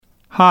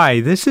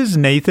Hi, this is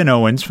Nathan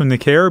Owens from the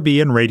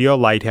Caribbean Radio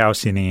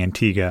Lighthouse in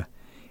Antigua.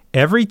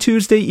 Every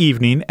Tuesday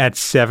evening at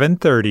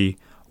 7:30,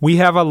 we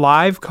have a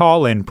live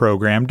call-in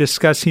program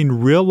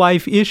discussing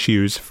real-life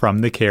issues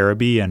from the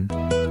Caribbean.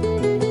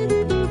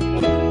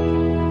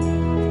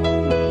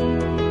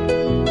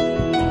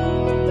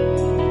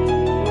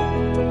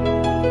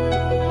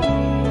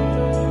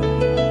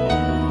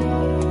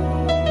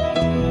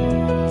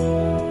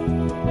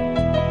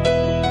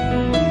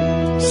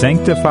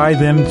 Sanctify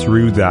them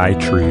through thy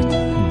truth.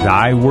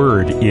 Thy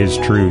word is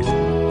truth.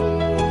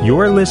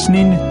 You're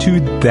listening to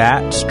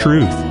That's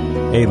Truth,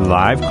 a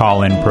live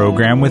call-in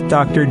program with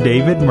Dr.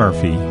 David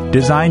Murphy,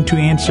 designed to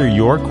answer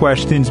your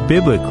questions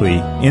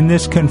biblically in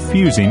this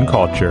confusing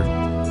culture.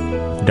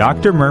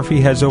 Dr.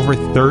 Murphy has over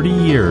 30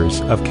 years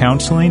of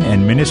counseling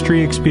and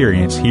ministry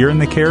experience here in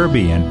the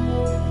Caribbean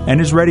and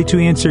is ready to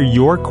answer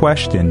your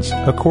questions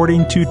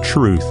according to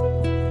truth.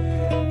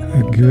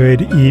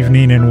 Good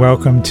evening and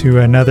welcome to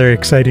another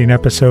exciting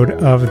episode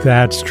of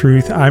That's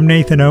Truth. I'm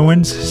Nathan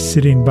Owens,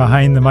 sitting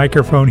behind the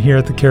microphone here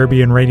at the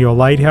Caribbean Radio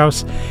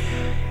Lighthouse.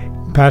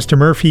 Pastor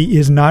Murphy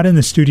is not in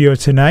the studio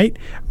tonight,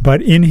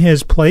 but in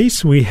his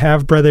place we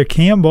have Brother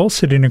Campbell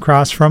sitting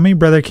across from me.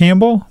 Brother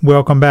Campbell,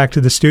 welcome back to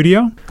the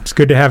studio. It's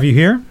good to have you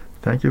here.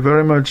 Thank you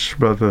very much,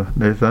 Brother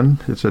Nathan.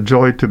 It's a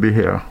joy to be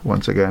here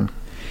once again.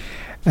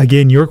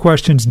 Again, your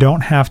questions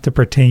don't have to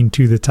pertain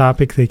to the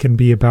topic. They can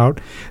be about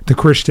the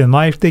Christian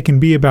life. They can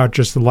be about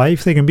just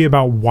life. They can be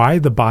about why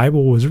the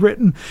Bible was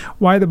written,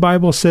 why the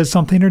Bible says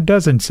something or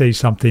doesn't say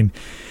something.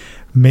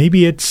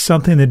 Maybe it's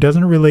something that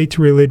doesn't relate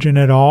to religion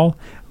at all,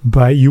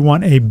 but you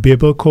want a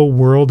biblical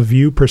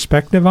worldview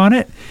perspective on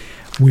it.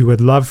 We would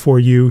love for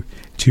you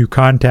to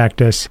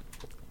contact us.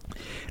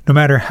 No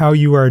matter how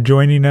you are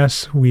joining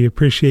us, we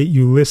appreciate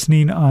you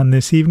listening on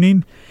this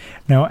evening.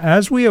 Now,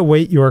 as we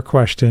await your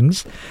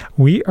questions,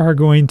 we are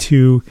going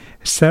to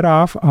set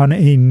off on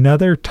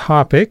another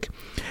topic.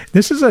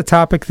 This is a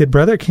topic that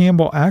Brother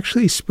Campbell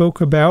actually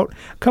spoke about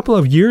a couple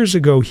of years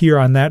ago here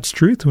on That's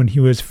Truth when he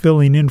was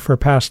filling in for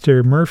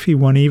Pastor Murphy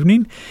one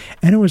evening,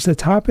 and it was the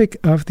topic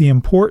of the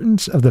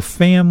importance of the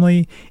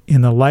family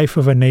in the life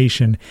of a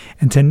nation.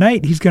 And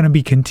tonight he's going to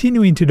be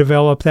continuing to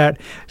develop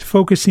that,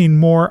 focusing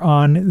more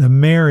on the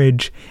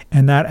marriage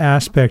and that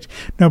aspect.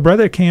 Now,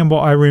 Brother Campbell,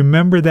 I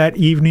remember that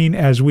evening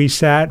as we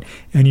sat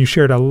and you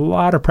shared a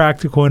lot of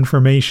practical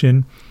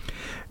information.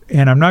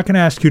 And I'm not going to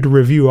ask you to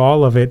review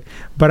all of it,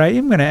 but I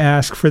am going to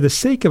ask, for the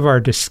sake of our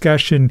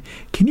discussion,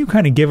 can you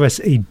kind of give us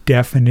a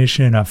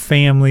definition of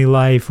family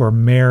life or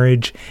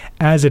marriage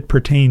as it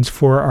pertains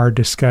for our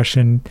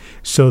discussion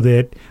so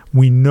that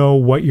we know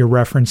what you're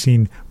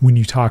referencing when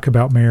you talk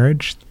about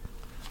marriage?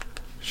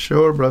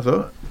 Sure,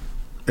 brother.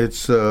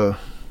 It's a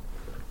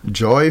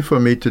joy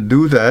for me to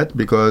do that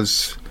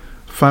because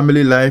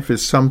family life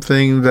is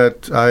something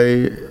that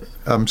I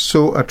am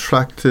so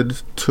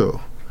attracted to.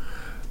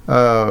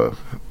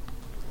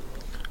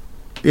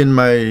 In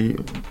my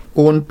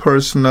own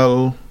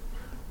personal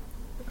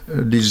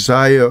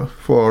desire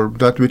for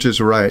that which is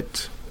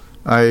right,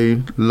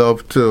 I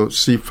love to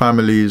see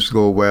families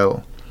go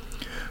well.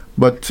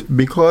 But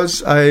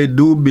because I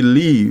do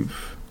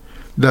believe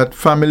that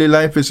family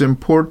life is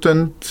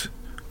important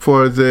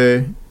for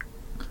the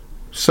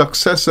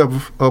success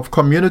of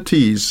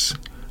communities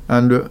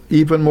and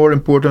even more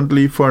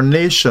importantly for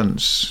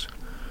nations,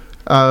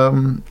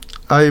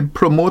 I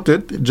promote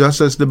it just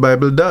as the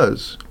Bible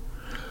does.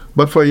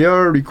 But for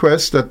your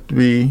request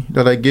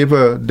that I give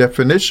a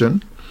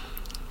definition,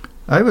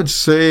 I would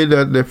say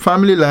that the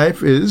family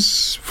life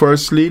is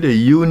firstly the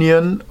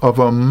union of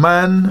a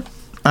man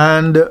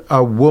and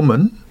a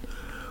woman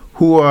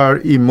who are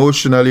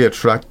emotionally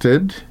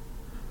attracted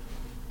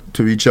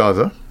to each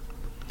other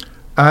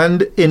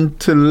and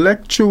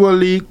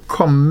intellectually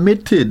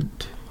committed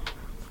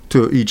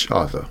to each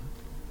other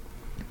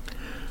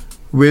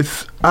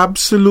with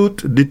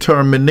absolute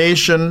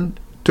determination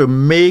to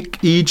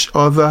make each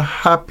other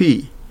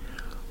happy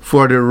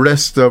for the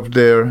rest of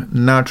their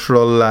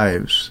natural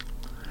lives,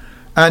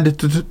 and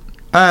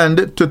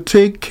to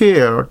take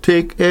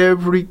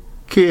every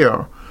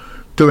care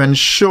to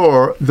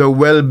ensure the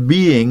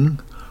well-being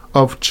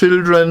of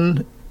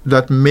children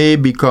that may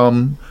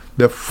become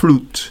the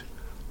fruit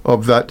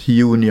of that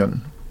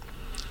union.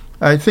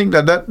 I think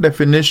that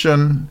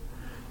definition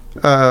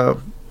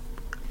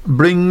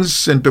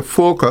brings into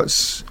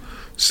focus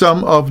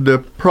some of the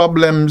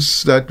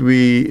problems that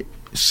we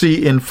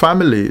see in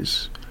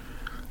families.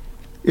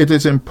 It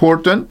is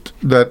important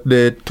that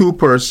the two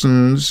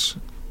persons,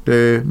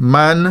 the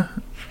man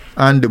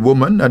and the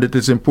woman, and it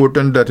is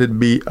important that it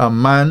be a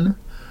man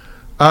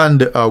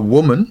and a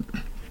woman.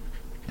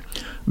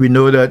 We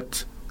know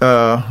that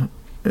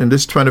in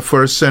this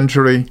 21st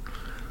century,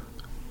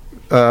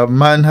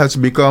 man has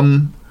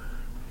become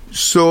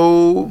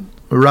so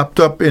wrapped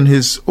up in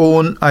his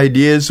own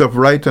ideas of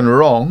right and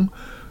wrong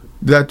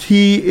that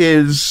he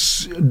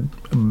is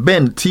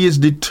bent, he is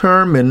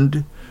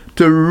determined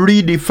to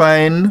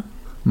redefine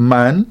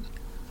man,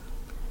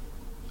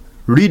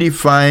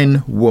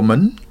 redefine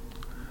woman,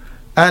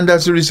 and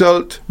as a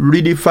result,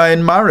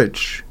 redefine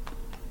marriage.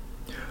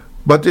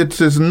 but it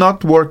is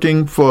not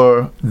working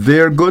for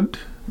their good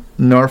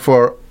nor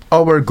for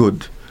our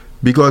good,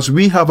 because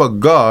we have a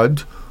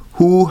God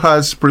who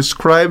has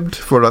prescribed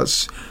for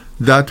us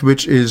that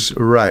which is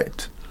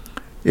right.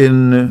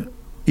 In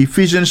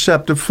Ephesians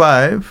chapter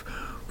 5,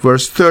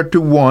 verse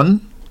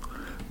 31,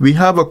 we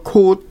have a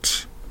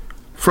quote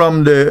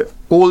from the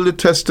Old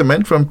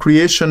Testament, from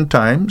creation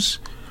times,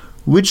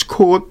 which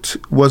quote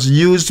was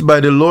used by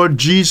the Lord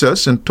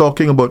Jesus in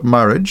talking about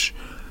marriage.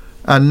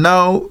 And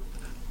now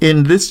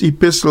in this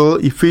epistle,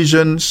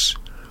 Ephesians,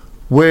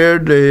 where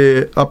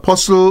the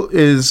apostle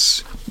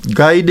is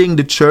guiding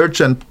the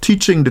church and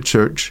teaching the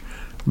church,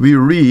 we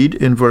read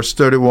in verse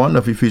 31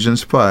 of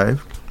Ephesians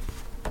 5,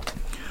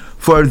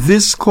 "For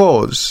this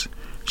cause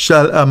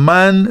shall a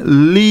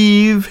man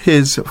leave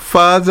his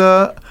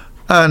father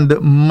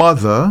and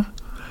mother,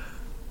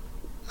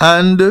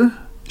 and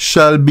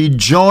shall be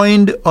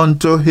joined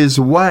unto his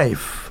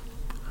wife,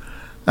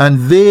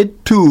 and they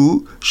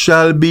two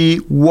shall be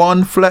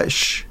one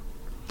flesh."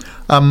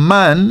 A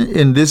man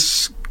in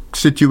this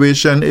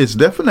situation is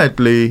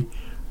definitely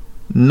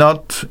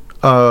not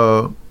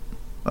a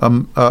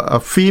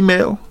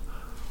female,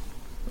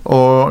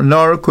 or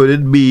nor could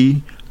it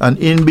be an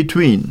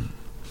in-between.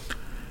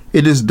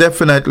 It is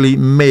definitely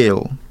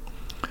male.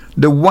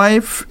 The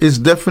wife is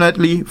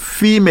definitely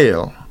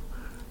female.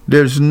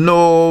 There's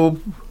no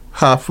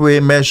halfway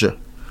measure.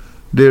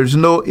 There's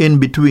no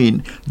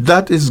in-between.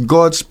 That is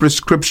God's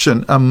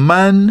prescription, a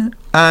man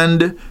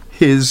and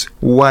his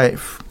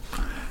wife.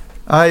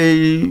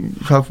 I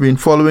have been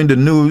following the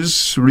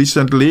news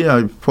recently.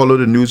 I follow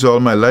the news all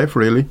my life,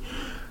 really.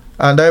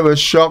 And I was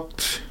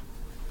shocked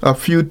a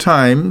few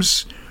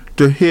times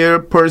to hear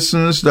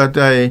persons that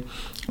I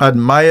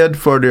admired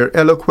for their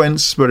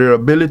eloquence, for their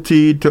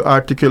ability to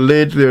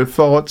articulate their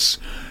thoughts,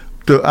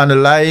 to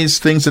analyze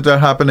things that are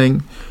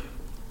happening,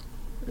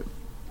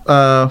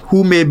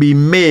 who may be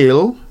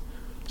male,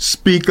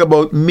 speak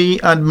about me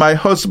and my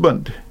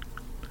husband.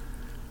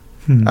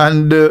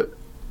 And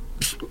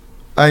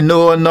I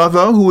know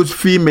another who is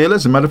female.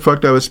 As a matter of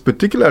fact, I was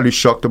particularly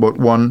shocked about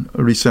one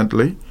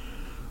recently,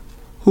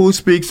 who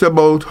speaks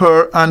about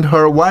her and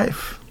her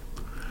wife.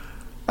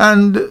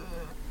 And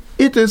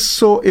it is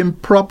so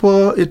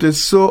improper, it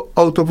is so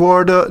out of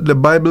order. The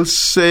Bible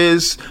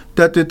says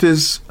that it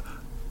is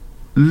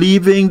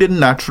leaving the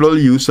natural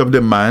use of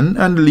the man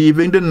and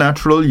leaving the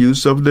natural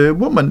use of the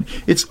woman.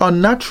 It's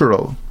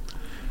unnatural.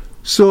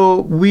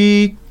 So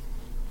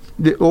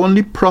the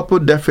only proper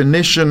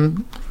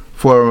definition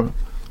for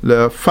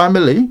the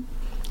family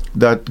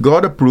that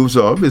God approves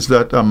of is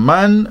that a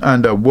man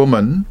and a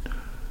woman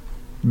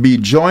be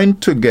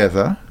joined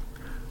together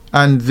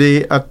and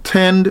they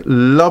attend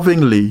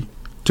lovingly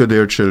to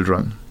their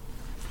children.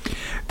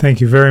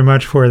 Thank you very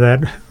much for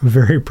that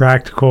very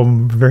practical,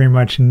 very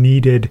much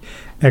needed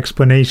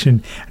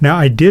explanation. Now,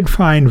 I did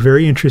find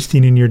very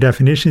interesting in your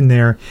definition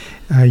there,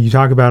 you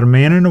talk about a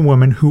man and a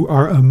woman who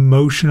are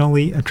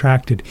emotionally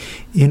attracted.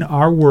 In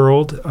our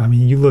world, I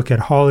mean, you look at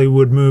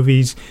Hollywood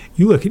movies,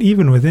 you look at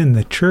even within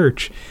the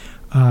church,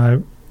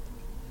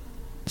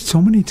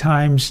 so many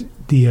times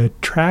the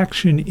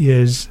attraction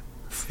is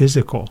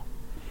physical,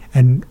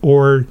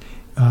 or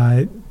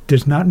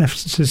there's not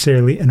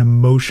necessarily an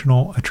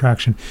emotional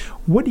attraction.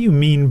 What do you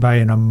mean by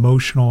an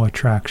emotional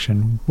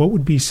attraction? What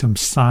would be some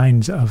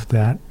signs of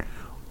that?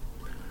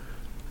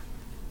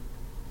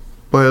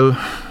 Well,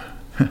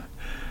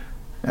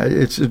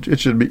 it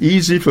should be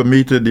easy for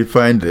me to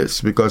define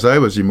this, because I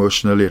was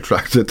emotionally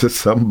attracted to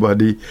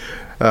somebody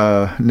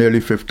nearly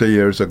 50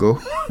 years ago.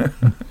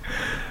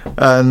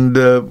 And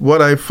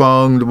what I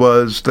found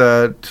was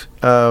that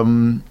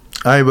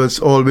I was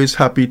always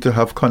happy to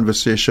have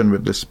conversation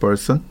with this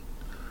person.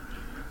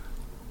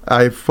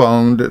 I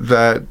found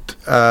that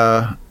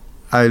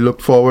I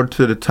looked forward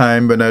to the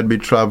time when I'd be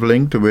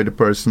traveling to where the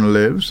person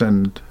lives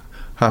and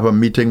have a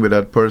meeting with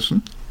that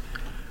person.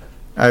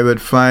 I would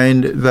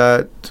find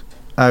that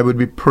I would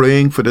be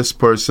praying for this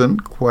person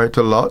quite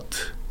a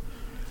lot.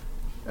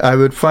 I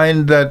would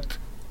find that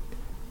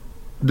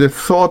the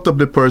thought of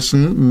the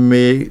person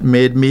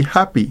made me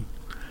happy.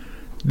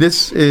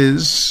 This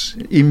is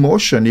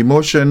emotion.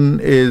 Emotion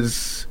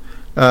is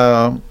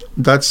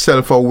that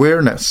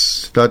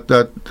self-awareness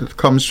that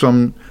comes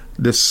from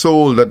the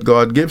soul that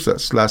God gives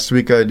us. Last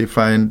week I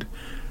defined,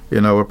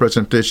 in our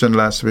presentation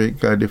last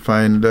week, I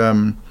defined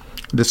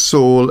the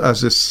soul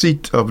as a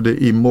seat of the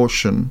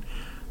emotion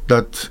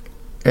that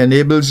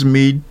enables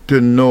me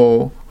to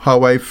know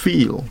how I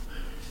feel.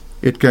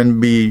 It can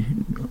be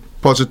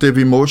positive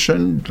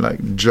emotion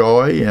like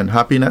joy and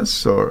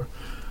happiness, or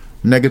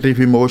negative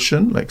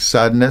emotion like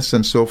sadness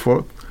and so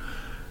forth.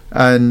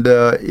 And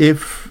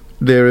if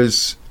there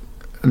is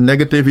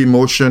negative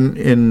emotion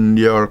in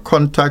your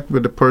contact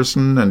with the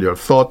person and your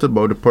thought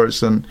about the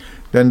person,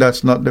 then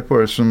that's not the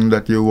person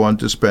that you want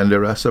to spend the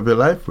rest of your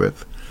life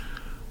with.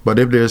 But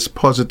if there's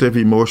positive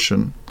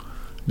emotion,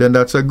 then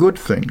that's a good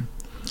thing.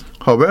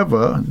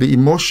 However, the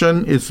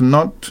emotion is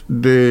not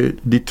the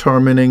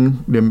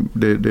determining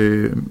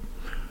the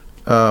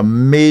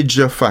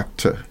major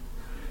factor.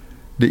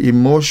 The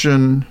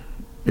emotion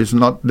is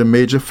not the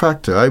major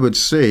factor. I would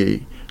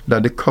say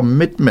that the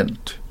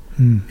commitment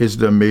is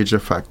the major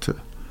factor.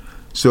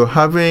 So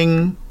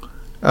having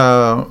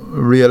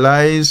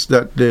realized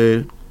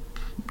that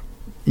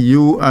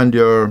you and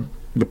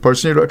the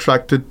person you're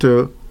attracted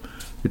to,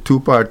 the two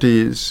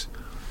parties,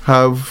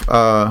 have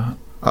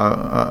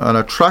an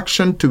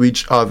attraction to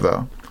each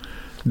other,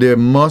 there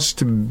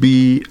must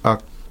be a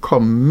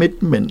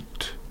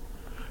commitment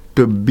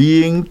to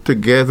being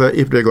together,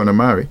 if they're going to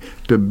marry,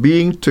 to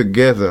being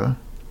together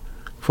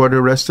for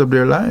the rest of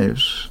their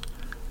lives.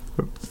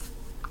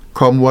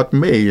 Come what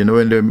may, in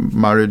the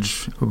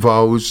marriage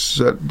vows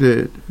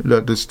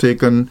that is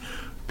taken,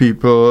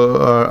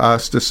 people are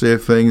asked to say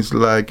things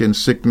like in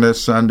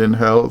sickness and in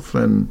health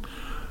and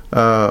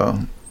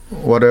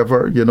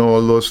whatever,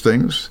 all those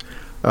things.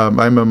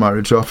 I'm a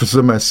marriage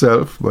officer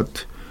myself,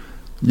 but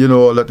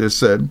all that is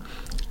said.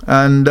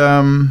 And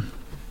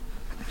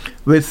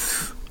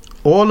with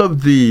all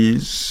of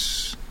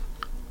these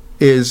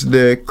is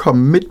the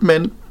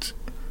commitment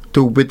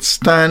to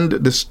withstand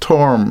the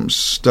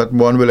storms that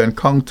one will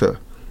encounter.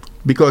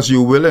 Because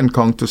you will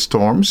encounter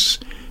storms,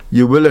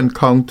 you will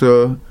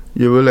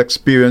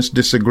experience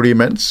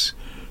disagreements,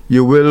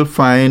 you will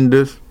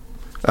find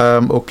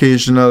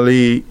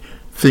occasionally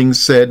things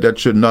said that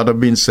should not have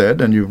been said,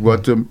 and you've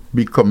got to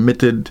be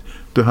committed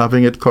to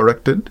having it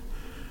corrected.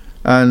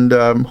 And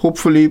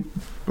hopefully,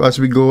 as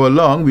we go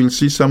along, we'll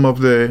see some of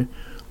the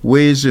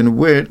ways in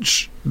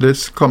which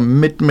this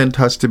commitment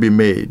has to be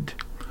made.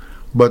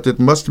 But it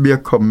must be a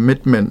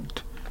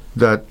commitment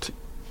that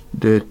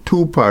the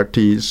two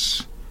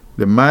parties,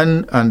 the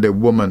man and the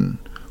woman,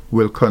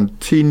 will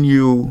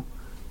continue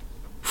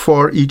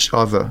for each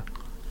other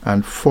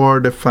and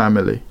for the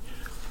family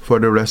for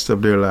the rest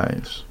of their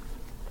lives.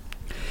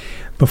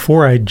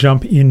 Before I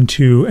jump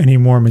into any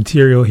more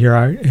material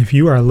here, if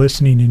you are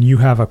listening and you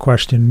have a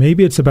question,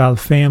 maybe it's about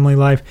family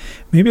life,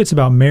 maybe it's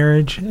about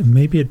marriage, and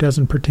maybe it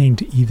doesn't pertain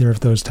to either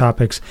of those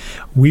topics,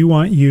 we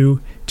want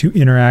you to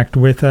interact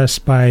with us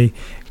by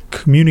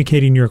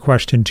communicating your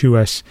question to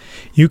us.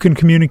 You can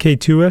communicate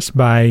to us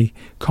by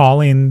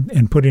calling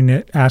and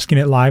asking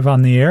it live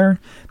on the air.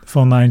 The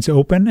phone line's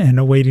open and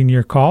awaiting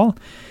your call.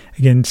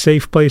 Again,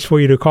 safe place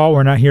for you to call.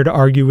 We're not here to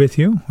argue with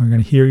you. We're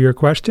going to hear your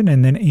question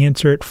and then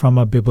answer it from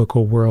a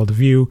biblical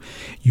worldview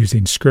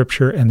using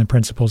Scripture and the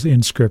principles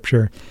in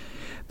Scripture.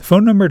 The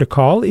phone number to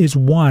call is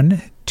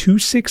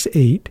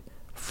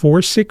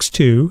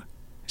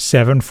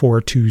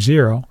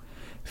 1-268-462-7420.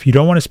 If you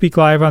don't want to speak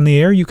live on the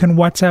air, you can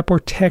WhatsApp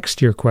or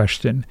text your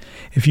question.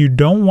 If you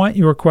don't want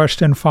your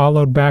question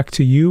followed back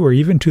to you or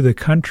even to the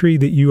country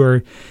that you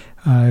are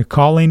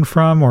calling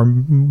from or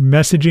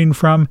messaging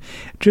from,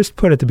 just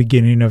put at the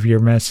beginning of your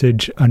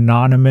message,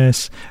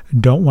 anonymous,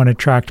 don't want it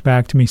tracked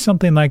back to me,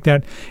 something like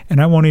that. And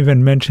I won't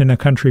even mention a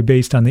country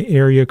based on the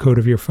area code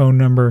of your phone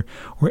number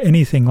or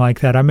anything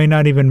like that. I may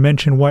not even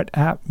mention what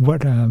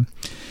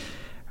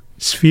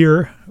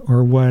sphere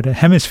or what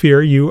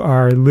hemisphere you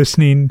are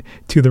listening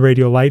to the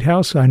Radio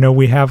Lighthouse. I know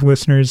we have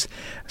listeners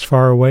as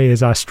far away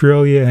as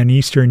Australia and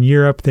Eastern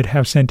Europe that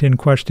have sent in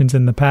questions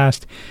in the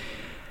past.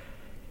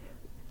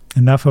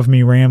 Enough of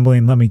me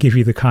rambling. Let me give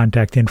you the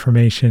contact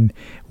information.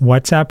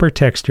 WhatsApp or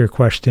text your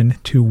question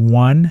to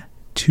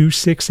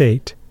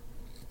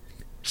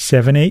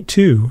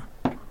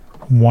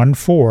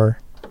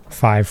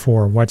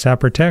 1-268-782-1454.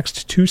 WhatsApp or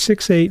text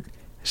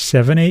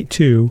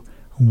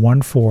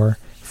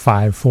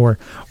 268-782-1454.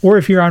 Or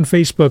if you're on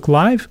Facebook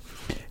Live,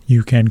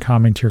 you can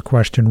comment your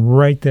question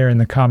right there in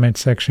the comment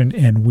section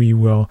and we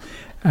will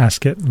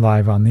ask it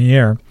live on the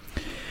air.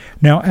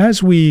 Now,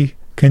 as we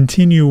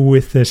continue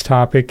with this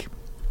topic,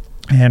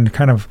 and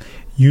kind of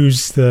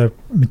use the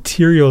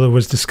material that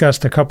was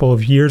discussed a couple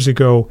of years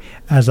ago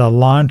as a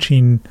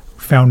launching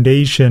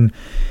foundation,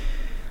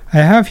 I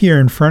have here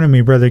in front of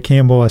me, Brother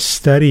Campbell, a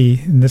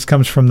study, and this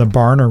comes from the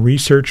Barna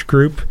Research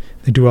Group.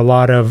 They do a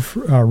lot of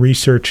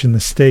research in the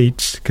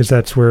States because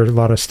that's where a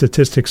lot of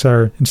statistics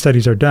are and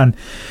studies are done.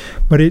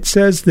 But it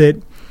says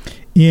that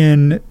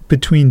in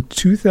between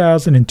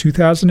 2000 and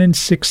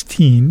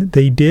 2016,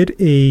 they did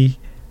a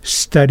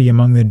study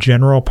among the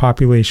general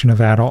population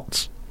of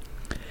adults.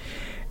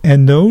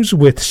 And those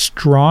with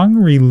strong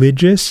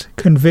religious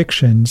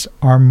convictions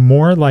are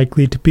more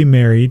likely to be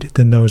married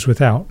than those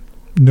without.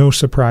 No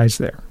surprise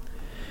there.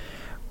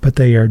 But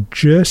they are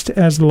just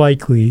as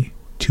likely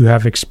to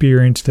have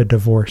experienced a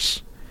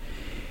divorce.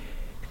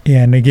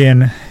 And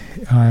again,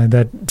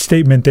 that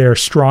statement there,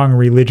 strong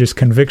religious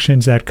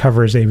convictions, that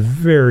covers a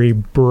very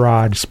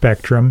broad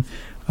spectrum,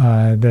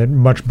 that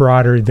much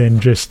broader than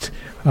just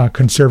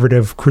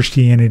conservative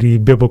Christianity,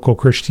 biblical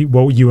Christianity,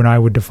 what you and I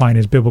would define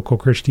as biblical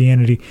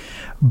Christianity.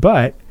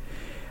 But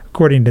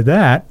according to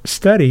that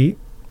study,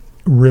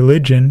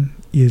 religion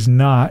is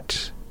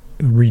not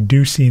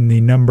reducing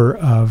the number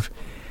of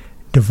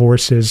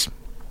divorces.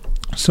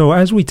 So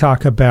as we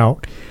talk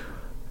about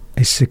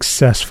a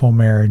successful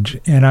marriage,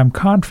 and I'm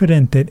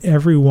confident that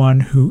everyone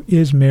who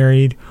is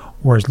married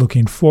or is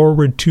looking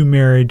forward to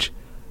marriage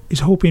is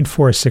hoping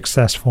for a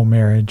successful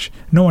marriage.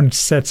 No one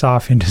sets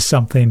off into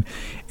something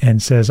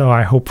and says, oh,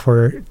 I hope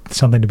for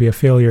something to be a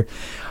failure.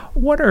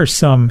 What are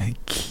some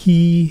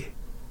key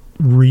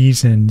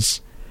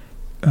reasons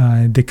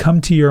that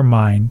come to your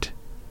mind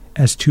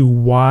as to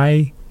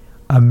why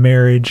a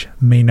marriage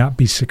may not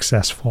be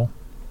successful?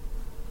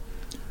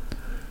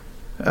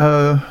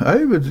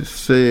 I would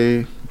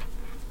say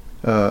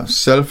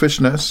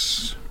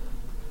selfishness,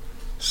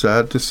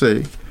 sad to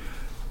say.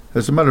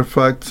 As a matter of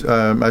fact,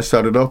 I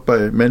started off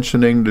by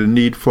mentioning the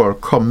need for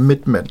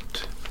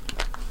commitment.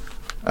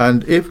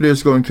 And if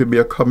there's going to be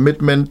a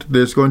commitment,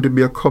 there's going to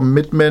be a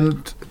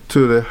commitment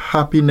to the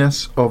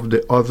happiness of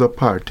the other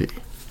party.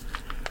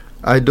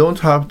 I don't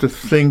have to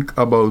think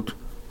about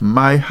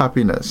my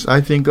happiness.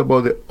 I think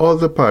about the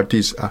other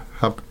party's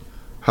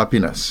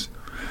happiness.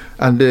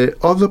 And the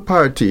other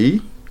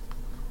party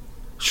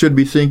should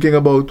be thinking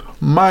about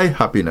my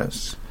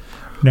happiness.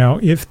 Now,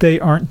 if they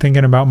aren't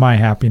thinking about my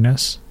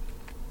happiness,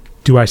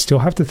 do I still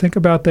have to think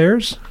about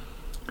theirs?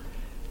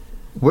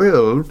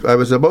 Well, I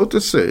was about to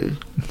say...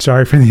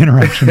 Sorry for the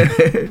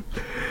interruption.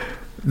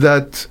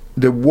 that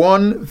the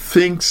one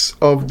thinks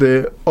of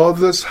the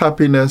other's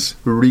happiness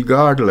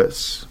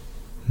regardless.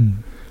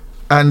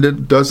 And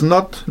it does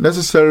not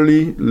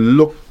necessarily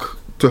look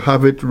to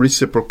have it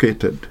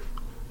reciprocated.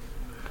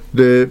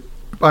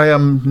 I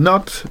am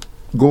not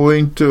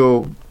going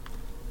to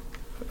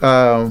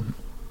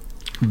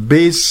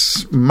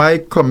base my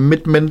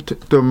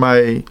commitment to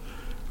my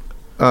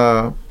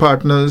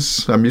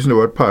partners, I'm using the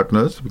word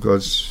partners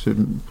because it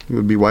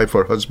would be wife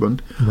or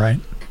husband. Right.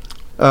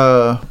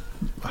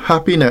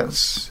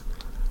 Happiness.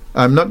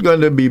 I'm not going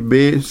to be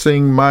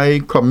basing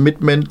my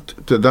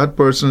commitment to that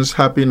person's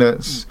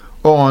happiness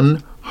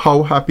on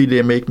how happy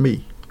they make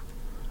me.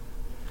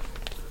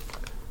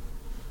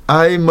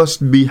 I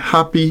must be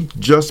happy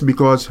just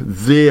because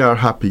they are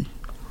happy.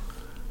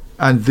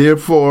 And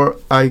therefore,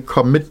 I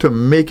commit to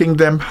making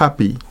them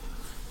happy.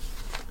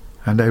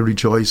 And I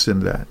rejoice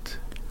in that.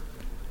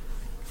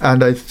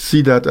 And I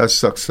see that as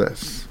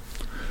success.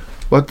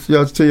 But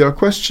to your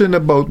question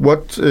about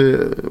what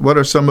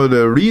are some of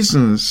the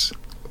reasons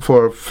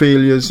for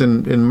failures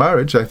in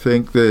marriage, I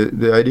think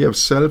the idea of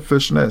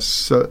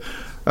selfishness.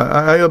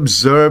 I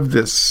observed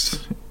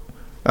this,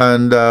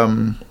 and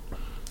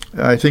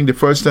I think the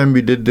first time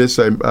we did this,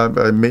 I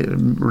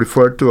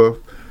referred to a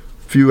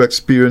few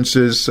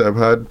experiences I've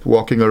had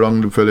walking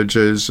around the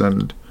villages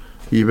and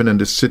even in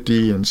the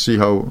city, and see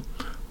how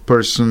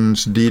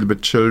persons deal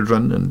with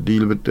children and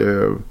deal with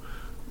their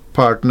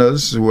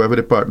partners, whoever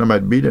the partner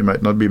might be. They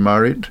might not be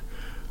married,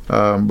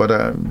 but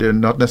they're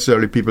not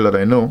necessarily people that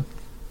I know.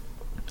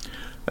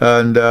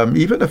 And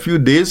even a few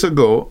days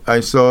ago,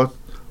 I saw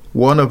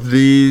one of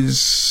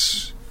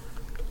these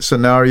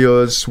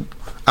scenarios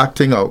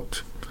acting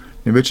out,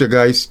 in which a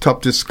guy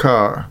stopped his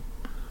car,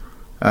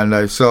 and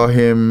I saw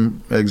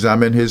him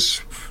examine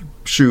his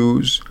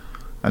shoes,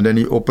 and then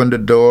he opened the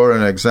door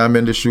and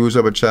examined the shoes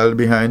of a child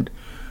behind.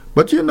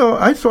 But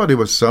I thought it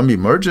was some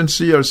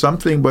emergency or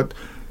something, but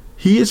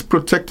he is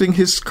protecting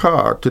his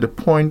car to the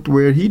point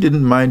where he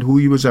didn't mind who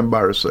he was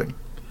embarrassing.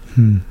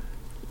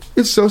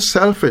 It's so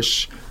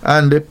selfish.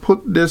 And they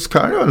put this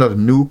car, not a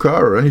new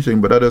car or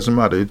anything, but that doesn't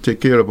matter. You take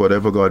care of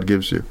whatever God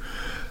gives you.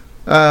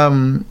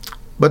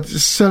 But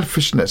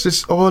selfishness,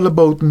 it's all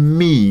about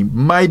me,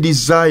 my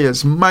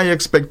desires, my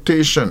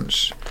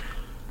expectations.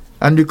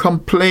 And you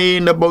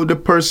complain about the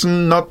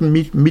person not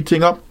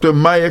meeting up to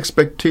my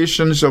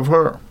expectations of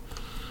her,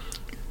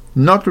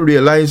 not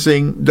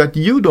realizing that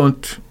you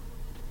don't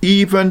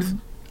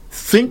even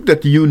think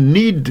that you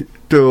need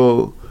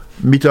to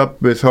meet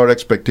up with her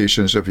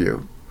expectations of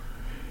you.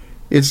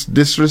 It's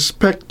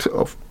disrespect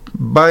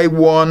by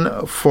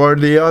one for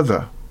the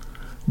other,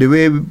 the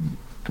way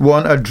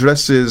one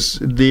addresses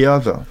the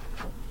other.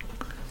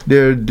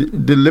 Their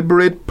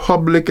deliberate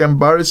public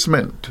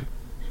embarrassment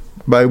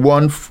by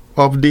one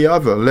of the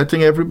other,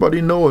 letting everybody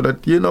know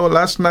that,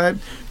 last night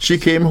she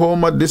came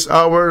home at this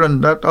hour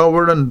and that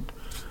hour, and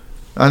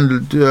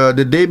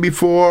the day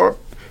before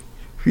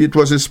it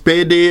was his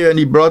payday and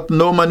he brought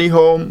no money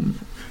home,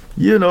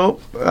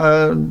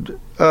 and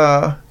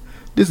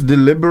this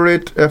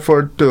deliberate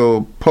effort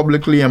to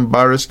publicly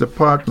embarrass the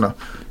partner,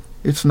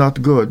 it's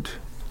not good.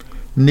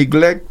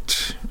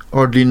 Neglect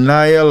or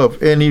denial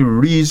of any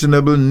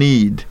reasonable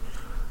need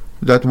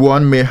that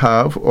one may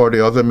have or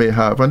the other may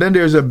have. And then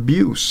there's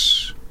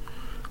abuse,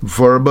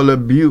 verbal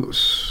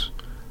abuse,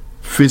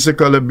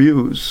 physical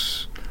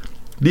abuse.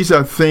 These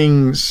are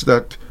things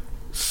that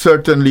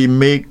certainly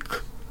make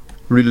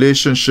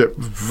relationship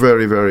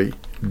very, very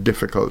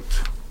difficult.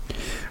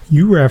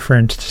 You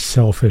referenced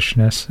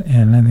selfishness,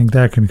 and I think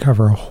that can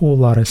cover a whole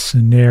lot of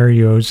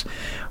scenarios.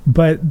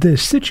 But the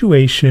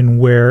situation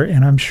where,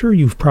 and I'm sure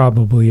you've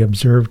probably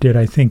observed it,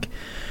 I think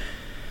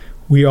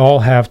we all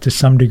have to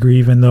some degree,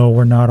 even though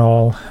we're not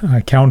all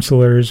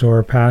counselors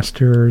or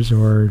pastors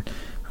or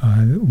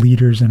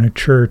leaders in a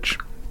church,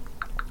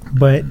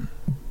 but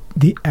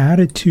the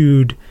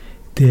attitude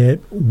that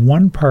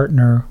one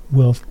partner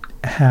will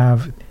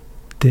have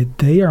that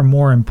they are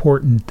more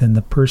important than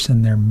the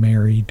person they're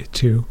married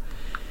to.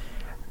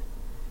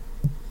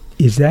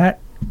 Is that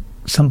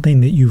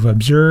something that you've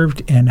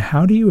observed, and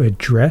how do you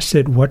address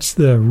it? What's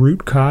the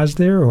root cause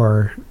there,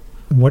 or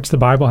what's the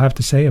Bible have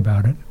to say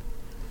about it?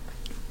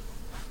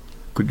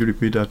 Could you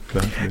repeat that,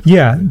 please?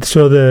 Yeah,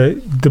 so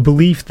the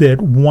belief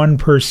that one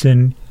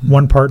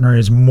partner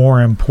is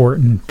more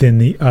important than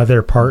the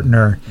other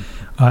partner,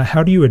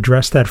 how do you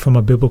address that from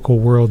a biblical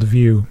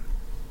worldview?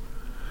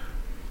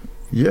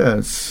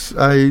 Yes,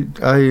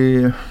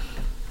 I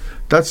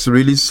that's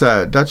really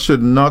sad. That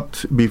should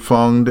not be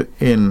found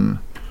in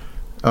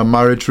a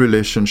marriage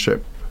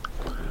relationship.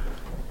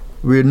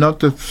 We're not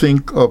to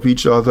think of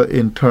each other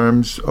in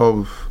terms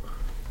of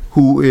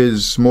who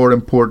is more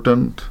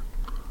important,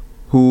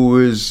 who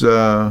is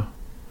the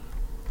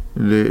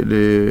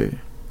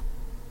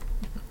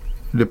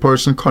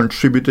person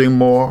contributing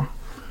more,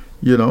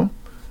 you know.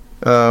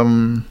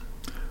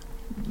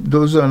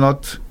 Those are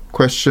not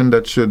questions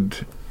that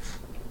should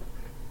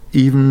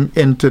even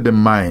enter the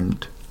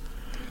mind,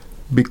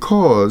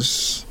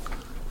 because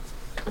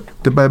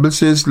the Bible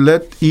says,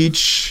 let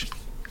each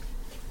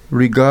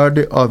regard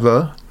the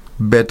other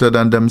better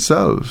than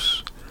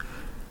themselves.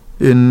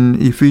 In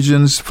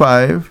Ephesians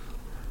 5,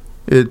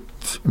 it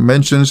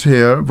mentions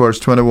here, verse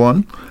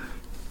 21,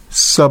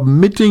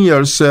 submitting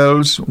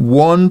yourselves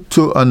one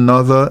to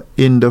another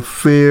in the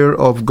fear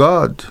of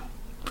God.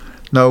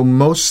 Now,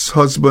 most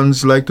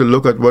husbands like to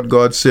look at what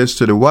God says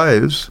to the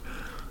wives.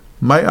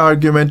 My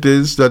argument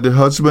is that the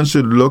husband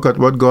should look at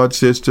what God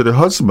says to the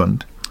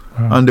husband,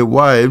 and the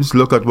wives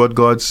look at what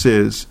God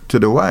says to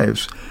the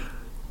wives.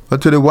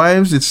 But to the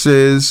wives it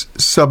says,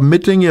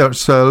 submitting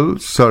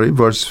yourselves,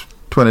 verse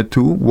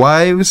 22,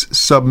 wives,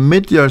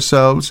 submit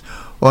yourselves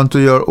unto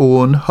your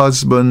own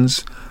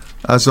husbands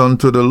as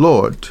unto the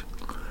Lord.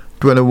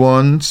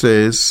 21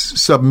 says,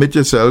 submit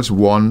yourselves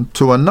one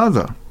to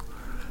another.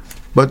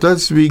 But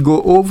as we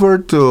go over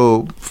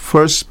to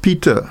 1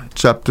 Peter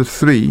chapter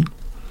 3,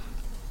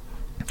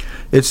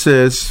 it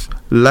says,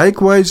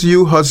 likewise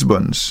you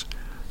husbands,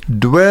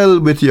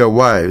 dwell with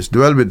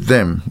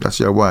them,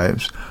 that's your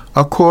wives,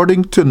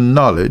 according to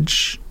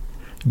knowledge,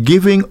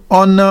 giving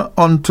honor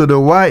unto the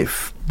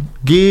wife.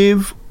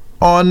 Give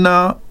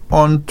honor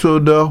unto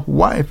the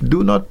wife.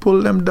 Do not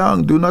pull them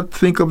down. Do not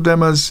think of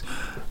them as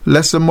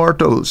lesser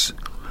mortals.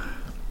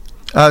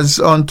 As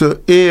unto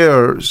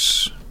the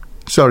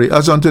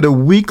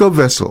weaker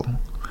vessel,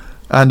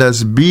 and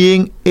as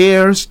being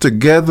heirs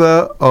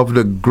together of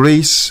the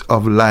grace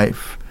of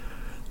life,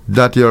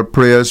 that your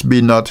prayers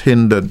be not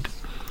hindered.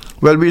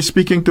 Well, we're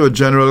speaking to a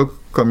general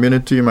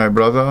community, my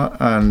brother,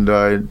 and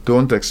I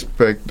don't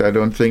think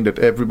that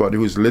everybody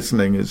who's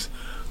listening is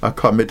a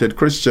committed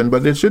Christian,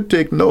 but they should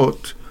take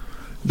note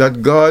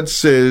that God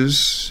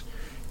says,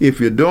 if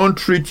you don't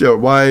treat your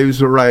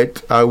wives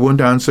right, I won't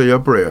answer your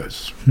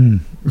prayers.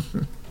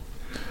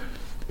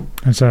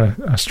 That's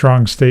a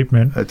strong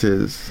statement. It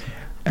is.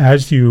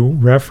 As you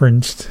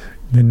referenced,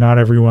 that not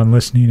everyone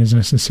listening is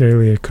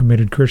necessarily a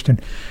committed Christian.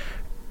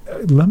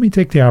 Let me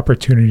take the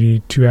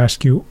opportunity to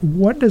ask you,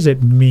 what does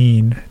it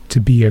mean to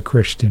be a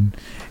Christian?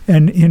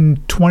 And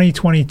in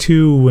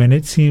 2022, when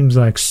it seems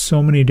like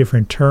so many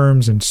different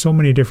terms and so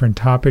many different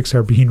topics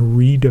are being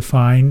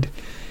redefined,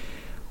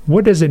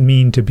 what does it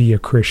mean to be a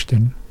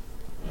Christian?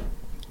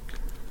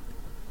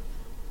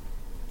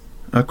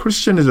 A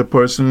Christian is a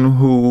person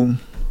who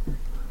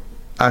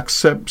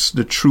accepts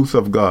the truth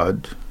of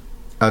God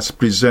as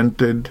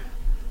presented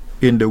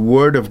in the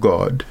Word of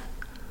God,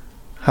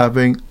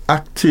 having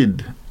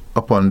acted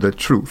upon the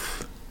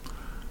truth.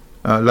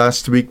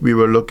 Last week we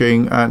were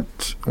looking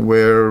at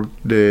where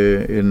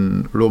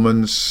in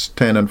Romans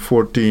 10 and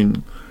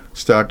 14,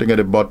 starting at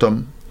the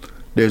bottom,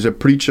 there's a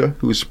preacher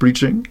who's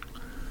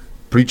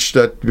preach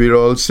that we're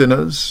all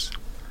sinners.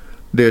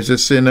 There's a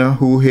sinner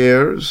who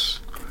hears,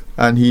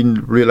 and he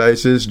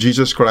realizes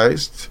Jesus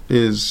Christ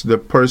is the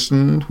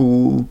person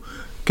who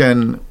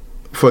can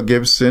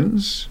forgive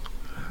sins.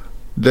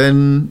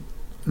 Then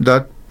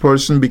that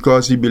person,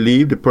 because he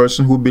believed, the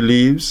person who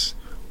believes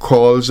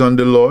calls on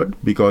the Lord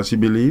because he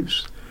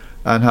believes,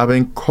 and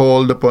having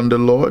called upon the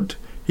Lord,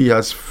 he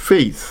has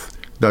faith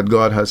that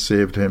God has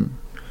saved him.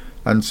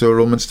 And so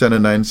Romans 10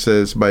 and 9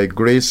 says, by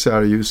grace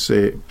are you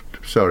saved.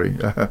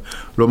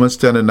 Romans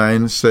 10 and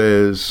 9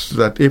 says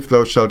that if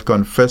thou shalt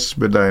confess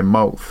with thy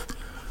mouth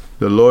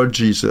the Lord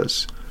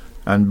Jesus,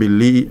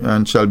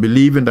 and shall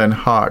believe in thine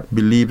heart,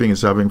 believing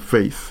is having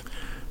faith,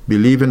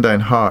 believe in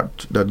thine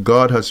heart that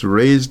God has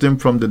raised him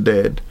from the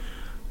dead,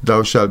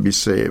 thou shalt be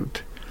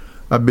saved.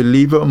 A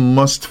believer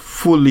must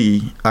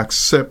fully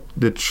accept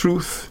the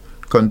truth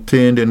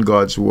contained in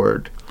God's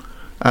Word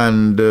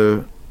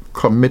and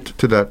commit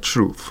to that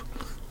truth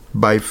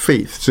by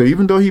faith. So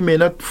even though he may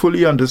not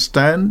fully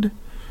understand,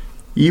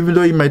 even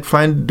though he might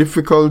find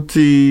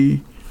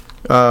difficulty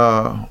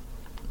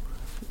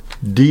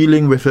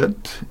dealing with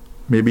it,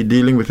 maybe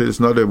dealing with it is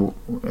not the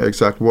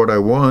exact word I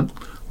want,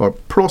 or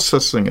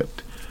processing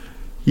it,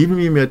 even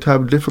if he might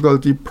have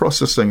difficulty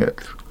processing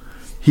it,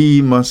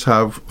 he must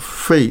have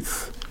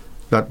faith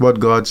that what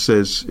God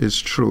says is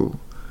true.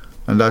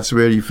 And that's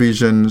where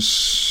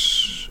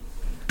Ephesians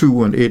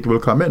 2 and 8 will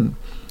come in.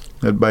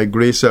 That by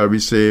grace are we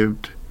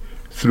saved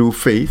through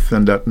faith,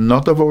 and that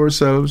not of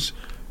ourselves,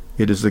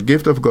 it is the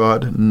gift of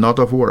God, not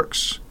of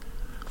works,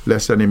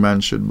 lest any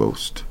man should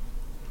boast.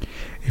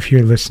 If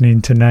you're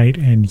listening tonight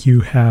and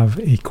you have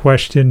a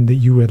question that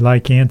you would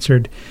like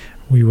answered,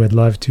 we would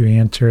love to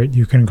answer it.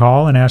 You can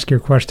call and ask your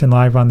question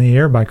live on the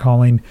air by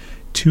calling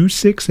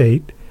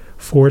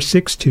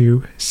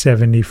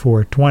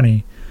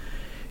 268-462-7420.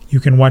 You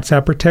can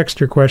WhatsApp or text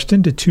your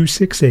question to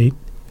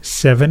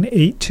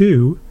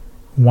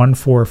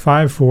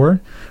 268-782-1454.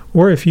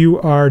 Or if you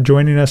are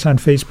joining us on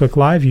Facebook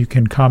Live, you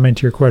can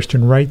comment your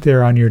question right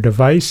there on your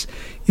device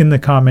in the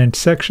comment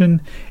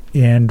section,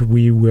 and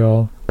we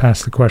will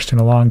pass the question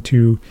along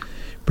to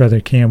Brother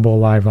Campbell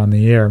live on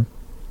the air.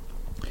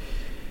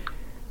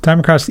 Time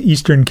across the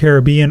Eastern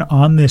Caribbean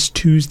on this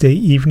Tuesday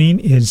evening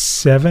is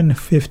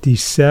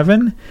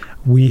 7:57.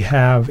 We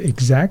have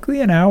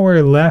exactly an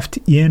hour left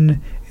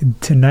in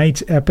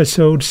tonight's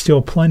episode,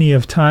 still plenty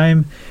of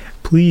time.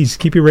 Please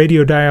keep your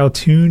radio dial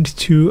tuned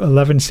to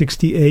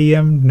 1160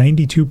 AM,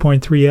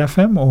 92.3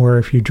 FM, or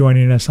if you're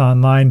joining us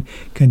online,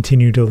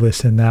 continue to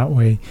listen that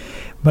way.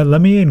 But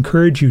let me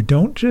encourage you,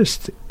 don't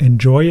just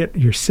enjoy it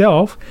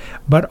yourself,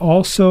 but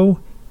also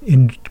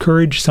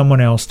encourage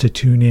someone else to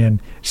tune in.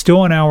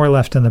 Still an hour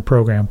left in the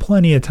program.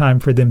 Plenty of time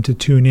for them to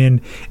tune in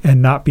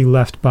and not be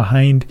left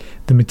behind.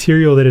 The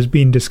material that is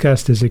being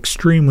discussed is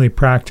extremely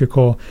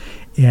practical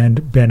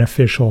and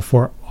beneficial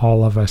for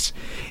all of us.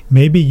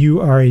 Maybe you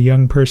are a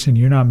young person,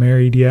 you're not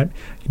married yet,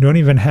 you don't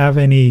even have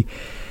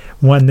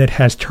anyone that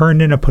has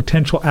turned in a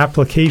potential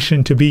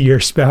application to be your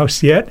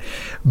spouse yet,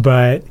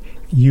 but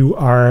you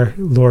are,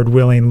 Lord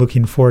willing,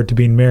 looking forward to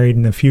being married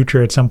in the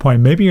future at some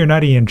point. Maybe you're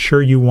not even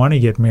sure you want to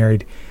get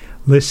married.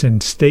 Listen,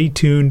 stay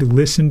tuned,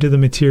 listen to the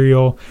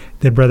material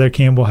that Brother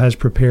Campbell has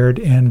prepared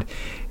and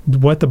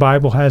what the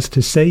Bible has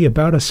to say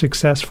about a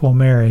successful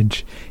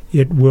marriage.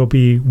 It will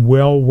be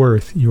well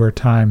worth your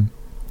time.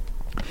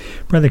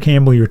 Brother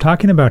Campbell, you're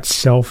talking about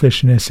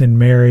selfishness in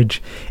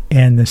marriage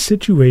and the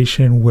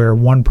situation where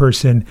one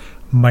person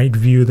might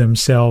view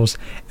themselves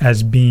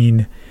as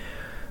being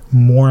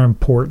more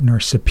important or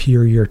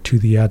superior to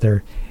the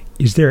other.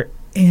 Is there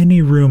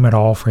any room at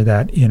all for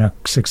that in a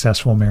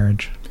successful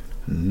marriage?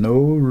 No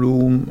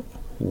room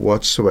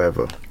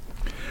whatsoever.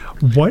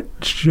 What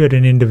should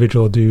an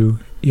individual do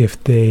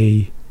if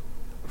they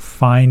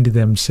find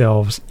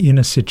themselves in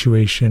a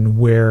situation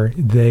where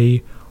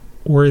they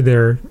or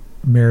their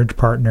marriage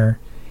partner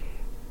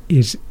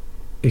is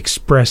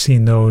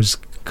expressing those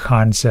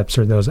concepts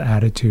or those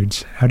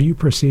attitudes? How do you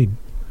proceed?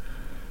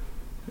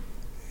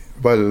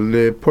 Well,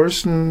 the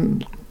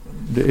person,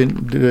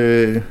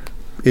 the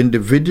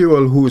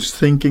individual who is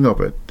thinking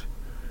of it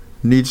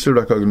needs to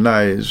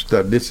recognize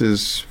that this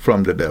is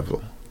from the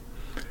devil.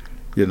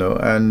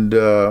 And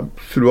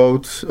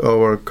throughout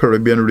our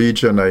Caribbean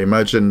region, I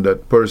imagine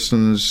that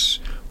persons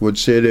would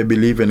say they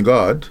believe in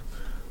God,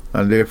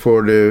 and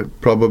therefore they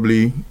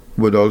probably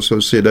would also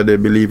say that they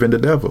believe in the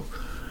devil.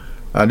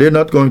 And they're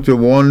not going to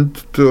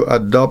want to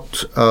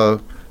adopt a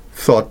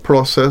thought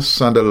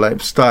process and a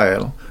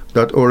lifestyle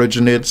that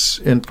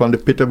originates from the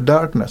pit of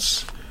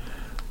darkness.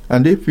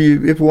 And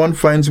if one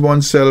finds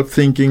oneself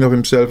thinking of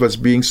himself as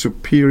being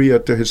superior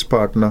to his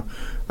partner,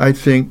 I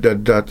think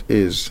that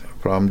is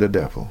from the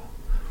devil.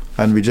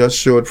 And we just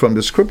showed from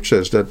the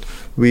scriptures that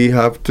we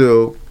have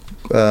to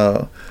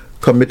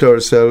submit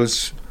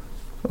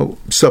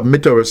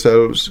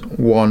ourselves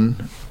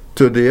one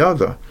to the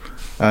other.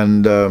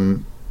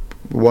 And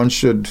one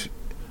should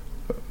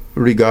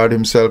regard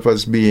himself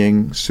as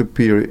being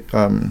superior,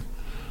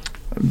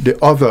 the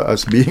other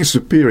as being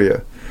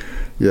superior,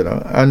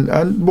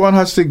 and one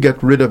has to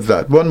get rid of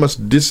that. One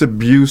must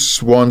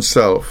disabuse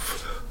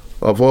oneself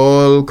of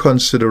all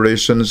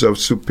considerations of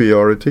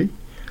superiority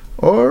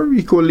or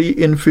equally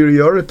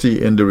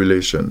inferiority in the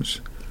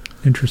relations.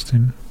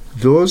 Interesting.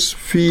 Those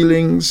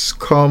feelings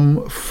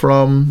come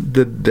from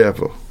the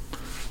devil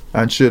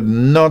and should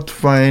not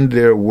find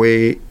their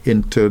way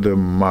into the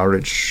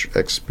marriage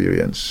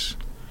experience.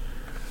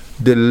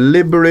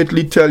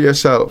 Deliberately tell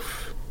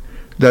yourself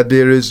that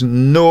there is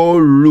no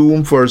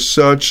room for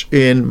such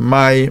in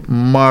my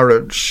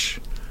marriage.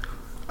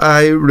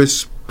 I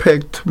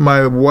respect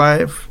my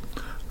wife.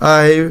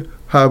 I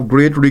have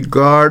great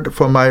regard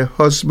for my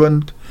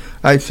husband.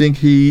 I think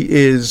he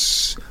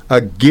is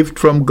a gift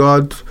from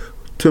God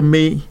to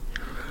me.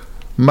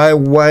 My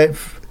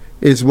wife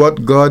is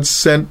what God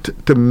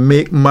sent to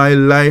make my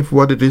life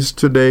what it is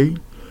today.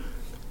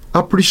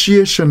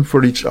 Appreciation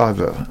for each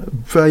other,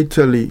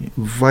 vitally,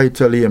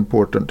 vitally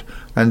important.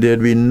 And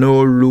there'd be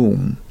no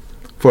room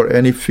for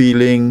any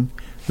feeling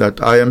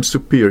that I am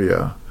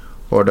superior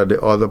or that the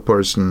other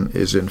person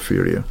is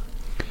inferior.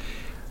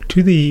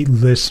 To the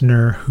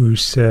listener who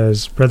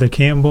says, Brother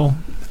Campbell,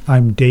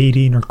 I'm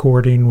dating or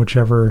courting,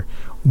 whichever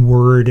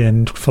word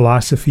and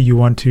philosophy you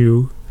want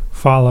to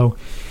follow,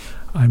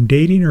 I'm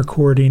dating or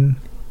courting,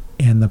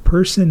 and the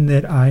person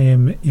that I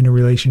am in a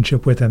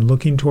relationship with and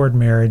looking toward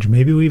marriage,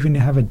 maybe we even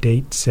have a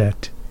date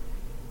set,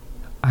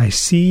 I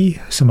see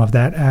some of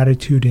that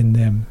attitude in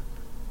them.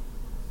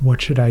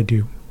 What should I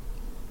do?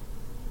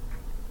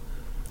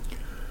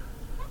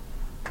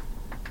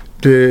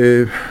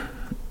 The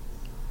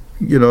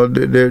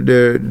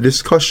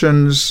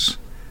discussions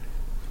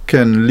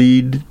can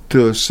lead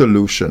to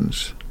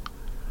solutions.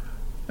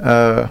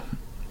 One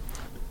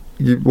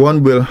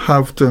will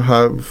have to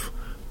have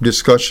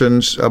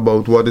discussions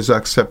about what is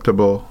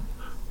acceptable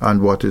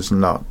and what is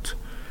not.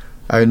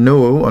 I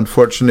know,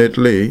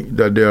 unfortunately,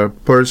 that there are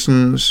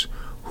persons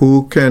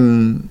who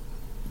can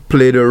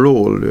play the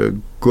role,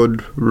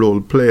 good role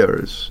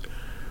players,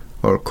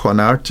 or con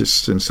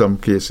artists in some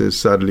cases,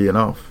 sadly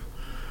enough,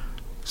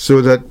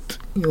 so that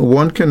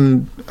one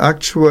can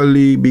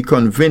actually be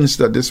convinced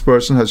that this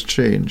person has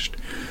changed.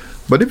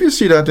 But if you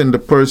see that in the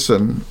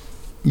person,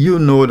 you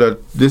know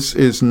that this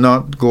is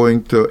not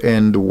going to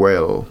end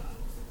well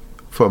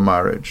for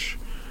marriage.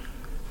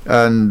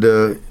 And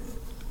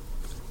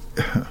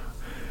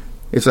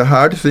it's a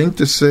hard thing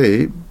to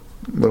say,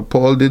 but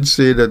Paul did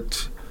say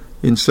that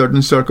in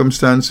certain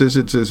circumstances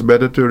it is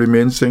better to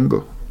remain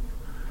single.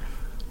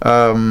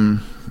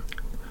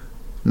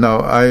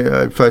 Now,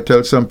 if I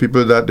tell some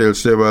people that, they'll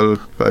say, well,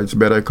 it's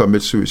better I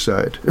commit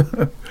suicide.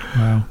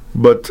 Wow.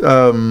 But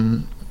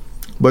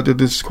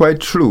it is quite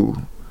true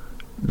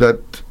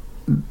that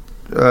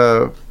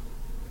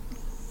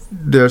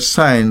there are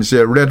signs,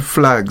 there are red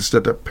flags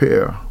that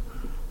appear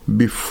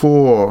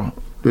before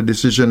the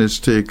decision is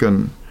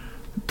taken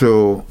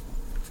to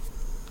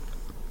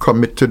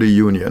commit to the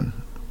union,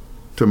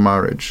 to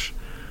marriage.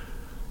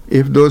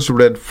 If those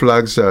red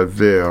flags are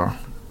there,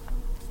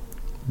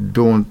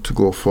 don't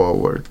go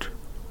forward.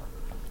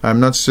 I'm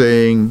not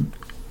saying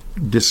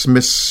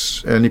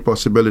dismiss any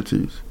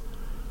possibilities,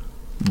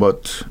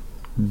 but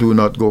do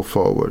not go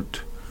forward,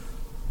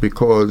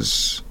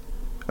 because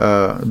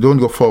don't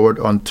go forward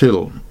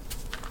until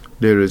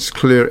there is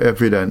clear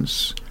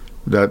evidence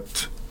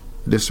that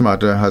this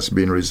matter has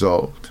been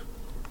resolved.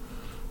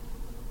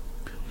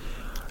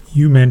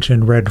 You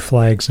mentioned red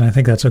flags, and I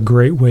think that's a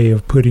great way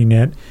of putting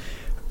it.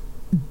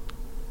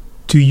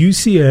 Do you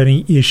see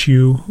any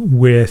issue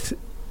with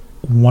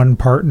one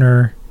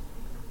partner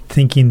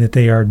thinking that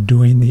they are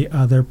doing the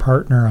other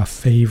partner a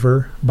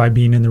favor by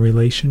being in the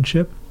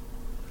relationship?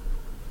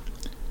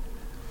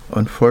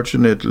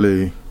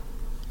 Unfortunately,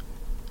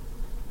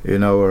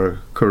 in our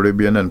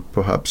Caribbean and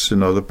perhaps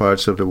in other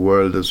parts of the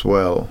world as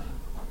well,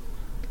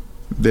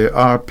 there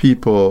are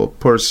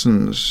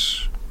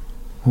persons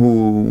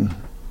who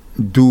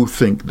do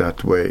think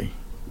that way,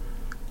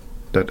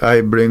 that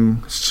I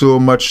bring so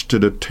much to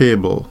the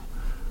table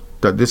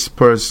that this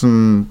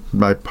person,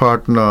 my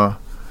partner,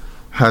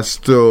 has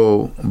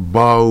to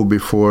bow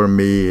before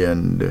me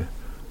and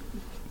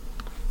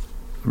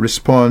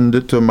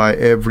respond to my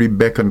every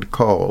beck and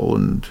call.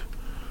 And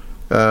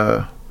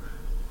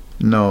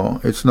no,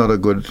 it's not a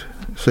good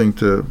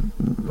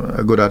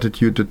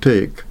attitude to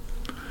take.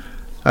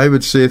 I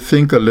would say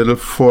think a little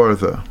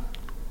further,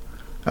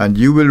 and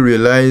you will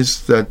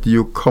realize that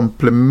you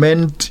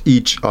complement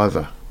each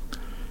other.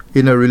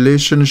 In a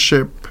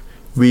relationship,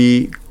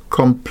 we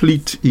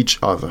complete each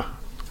other,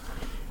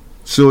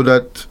 so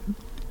that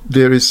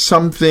there is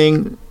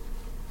something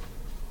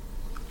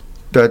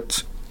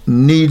that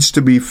needs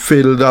to be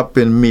filled up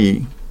in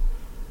me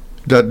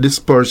that this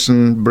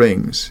person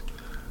brings.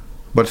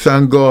 But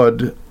thank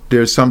God,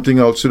 there's something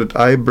also that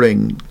I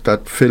bring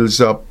that fills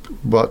up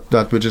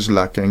that which is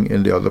lacking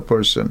in the other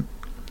person.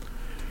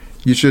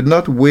 You should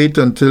not wait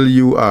until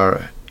you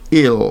are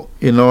ill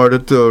in order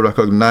to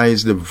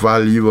recognize the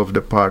value of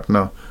the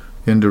partner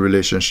in the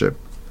relationship.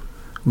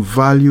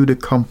 Value the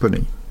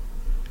company.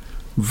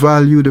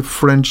 Value the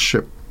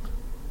friendship.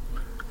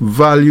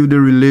 Value the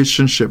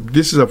relationship.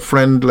 This is a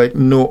friend like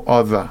no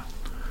other.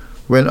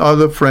 When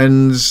other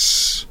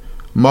friends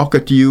mock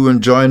at you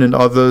and join in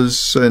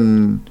others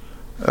and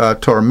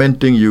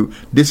tormenting you,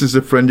 this is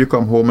a friend you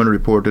come home and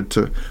report it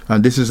to.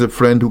 And this is a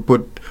friend who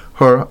put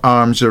her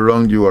arms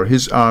around you or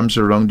his arms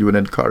around you and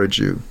encourage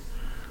you.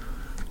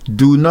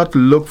 Do not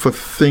look for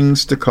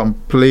things to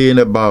complain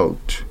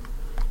about.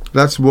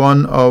 That's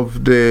one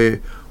of the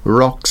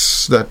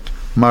rocks that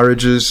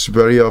marriages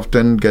very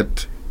often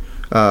get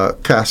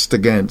cast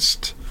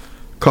against.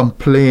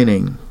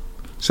 Complaining.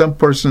 Some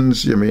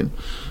persons,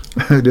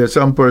 there are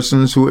some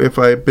persons who, if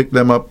I pick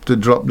them up to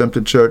drop them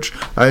to church,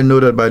 I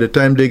know that by the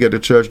time they get to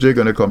church, they're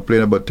going to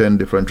complain about 10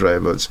 different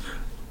drivers.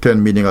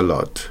 10 meaning a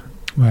lot.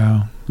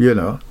 Wow.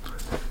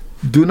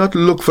 Do not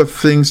look for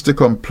things to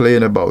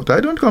complain about. I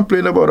don't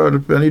complain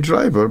about any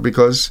driver,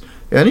 because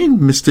any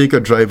mistake a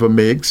driver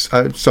makes,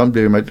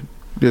 someday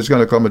there's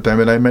going to come a time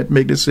when I might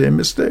make the same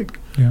mistake.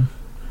 Yeah.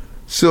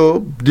 So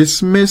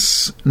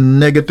dismiss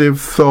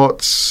negative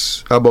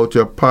thoughts about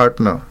your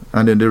partner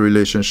and in the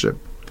relationship.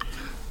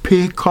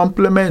 Pay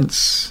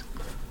compliments.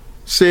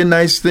 Say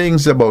nice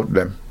things about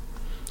them.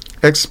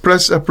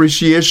 Express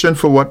appreciation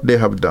for what they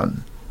have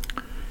done.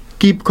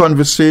 Keep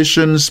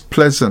conversations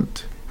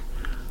pleasant.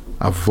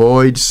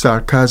 Avoid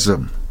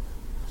sarcasm,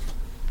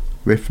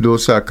 if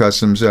those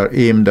sarcasms are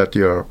aimed at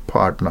your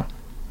partner.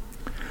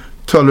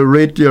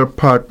 tolerate your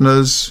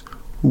partner's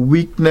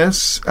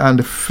weakness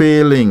and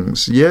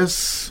failings.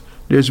 Yes,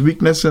 there's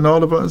weakness in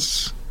all of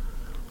us.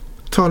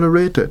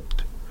 Tolerate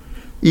it.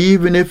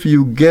 Even if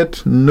you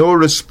get no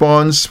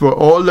response for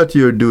all that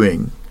you're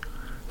doing,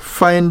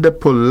 find a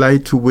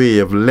polite way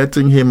of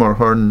letting him or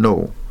her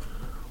know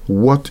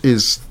what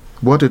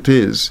it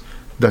is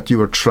that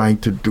you are trying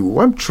to do.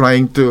 I'm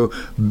trying to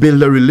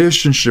build a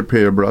relationship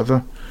here,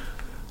 brother.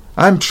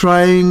 I'm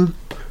trying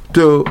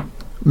to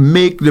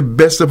make the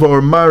best of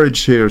our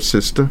marriage here,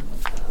 sister.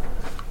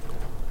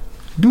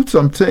 Do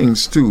some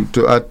things too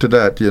to add to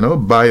that,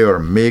 buy or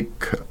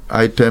make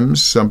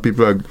items. Some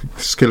people are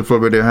skillful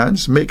with their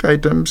hands. Make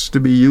items to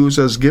be used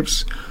as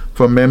gifts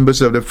for members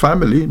of the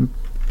family,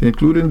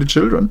 including the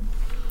children,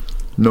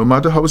 no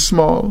matter how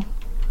small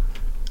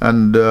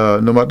and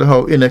no matter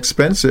how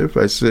inexpensive.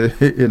 I say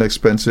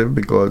inexpensive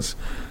because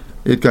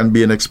it can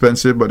be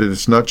inexpensive, but it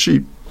is not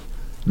cheap,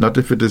 not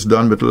if it is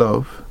done with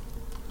love,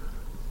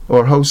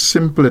 or how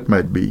simple it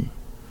might be.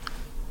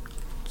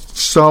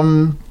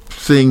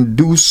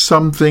 Do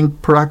something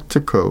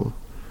practical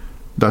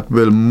that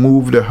will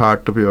move the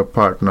heart of your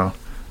partner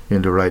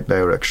in the right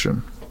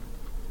direction.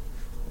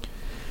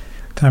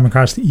 Time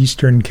across the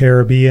Eastern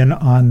Caribbean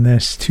on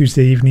this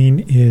Tuesday evening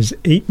is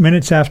 8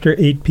 minutes after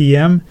 8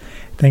 p.m.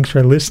 Thanks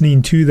for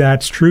listening to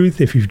That's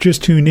Truth. If you've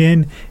just tuned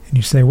in and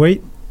you say,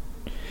 wait,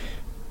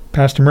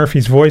 Pastor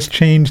Murphy's voice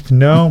changed.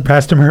 No,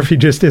 Pastor Murphy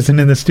just isn't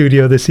in the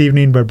studio this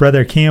evening, but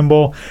Brother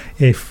Campbell,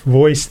 a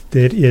voice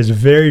that is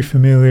very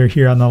familiar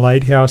here on the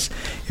Lighthouse.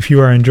 If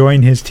you are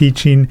enjoying his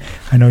teaching,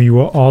 I know you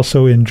will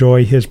also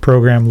enjoy his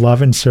program,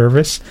 Love and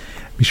Service.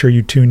 Be sure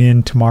you tune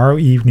in tomorrow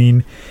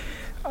evening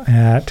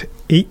at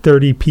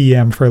 8:30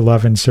 p.m. for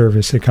Love and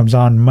Service. It comes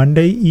on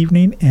Monday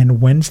evening and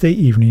Wednesday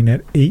evening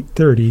at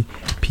 8:30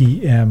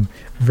 p.m.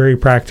 Very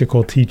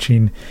practical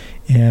teaching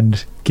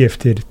and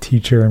gifted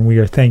teacher, and we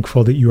are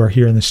thankful that you are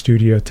here in the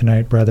studio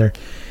tonight, brother.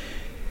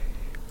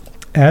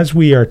 As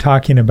we are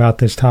talking about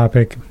this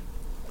topic,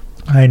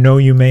 I know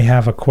you may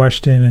have a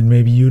question, and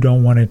maybe you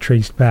don't want to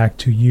trace back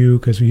to you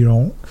because you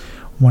don't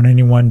want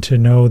anyone to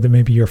know that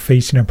maybe you're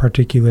facing a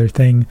particular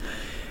thing.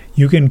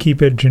 You can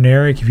keep it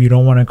generic. If you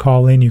don't want to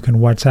call in, you can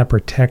WhatsApp or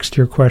text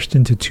your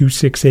question to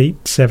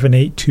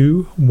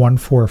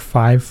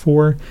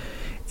 268-782-1454.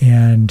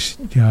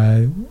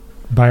 And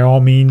by all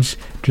means,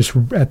 just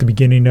at the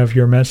beginning of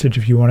your message,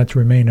 if you want it to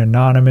remain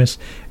anonymous,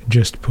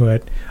 just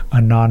put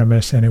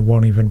anonymous, and it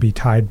won't even be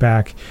tied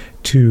back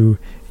to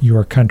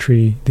your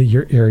country that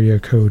your area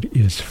code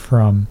is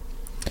from.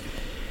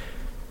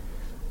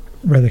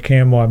 Brother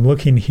Campbell, I'm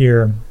looking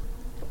here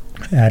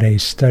at a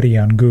study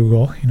on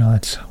Google.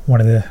 That's one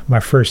of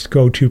my first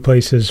go-to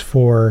places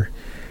for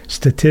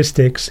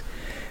statistics. It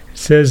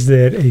says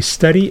that a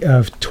study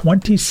of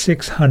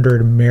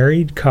 2,600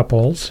 married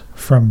couples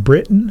from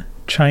Britain,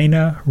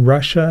 China,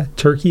 Russia,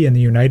 Turkey, and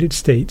the United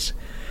States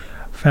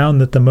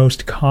found that the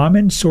most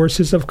common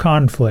sources of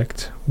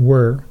conflict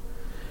were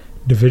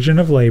division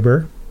of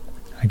labor,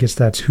 I guess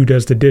that's who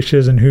does the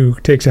dishes and who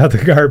takes out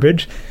the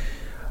garbage,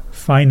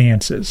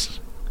 finances.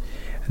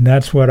 And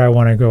that's what I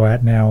want to go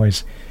at now,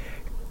 is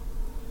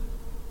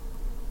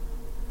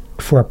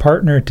for a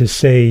partner to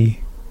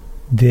say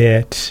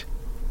that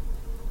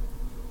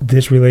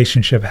this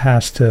relationship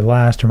has to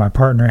last, or my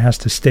partner has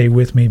to stay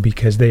with me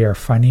because they are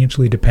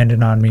financially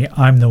dependent on me.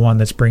 I'm the one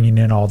that's bringing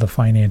in all the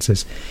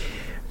finances.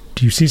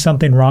 Do you see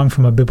something wrong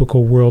from a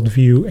biblical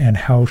worldview, and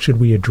how should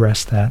we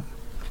address that?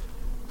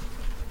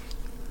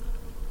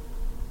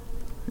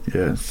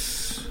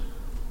 Yes.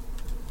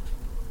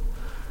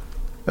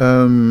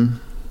 The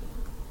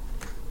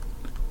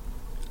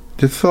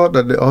thought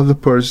that the other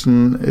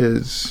person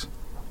is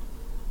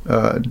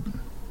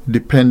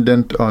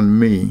dependent on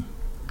me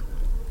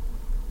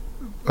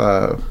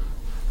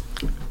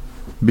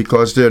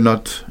because they're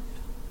not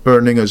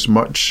earning as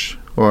much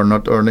or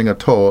not earning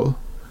at all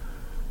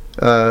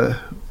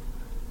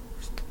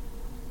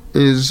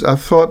is a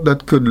thought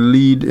that could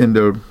lead in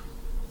the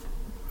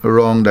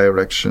wrong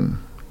direction.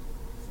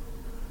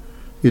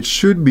 It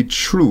should be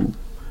true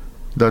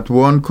that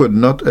one could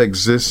not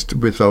exist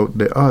without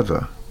the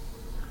other.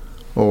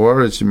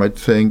 Or, as you might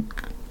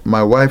think,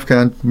 my wife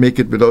can't make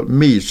it without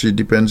me. She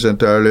depends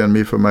entirely on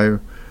me for my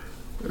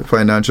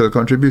financial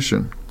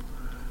contribution.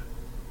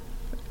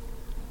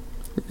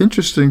 The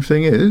interesting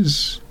thing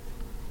is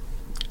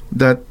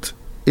that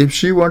if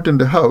she weren't in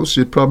the house,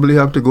 you'd probably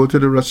have to go to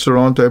the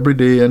restaurant every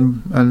day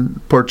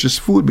and purchase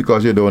food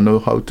because you don't know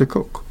how to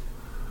cook.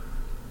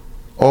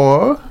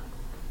 Or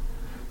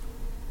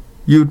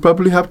you'd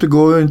probably have to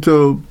go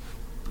into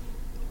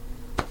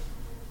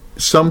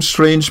some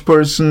strange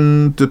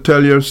person to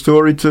tell your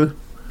story to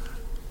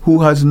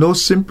who has no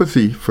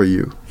sympathy for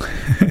you.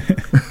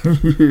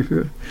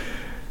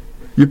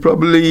 You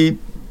probably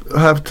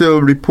have to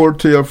report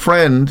to your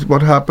friend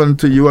what happened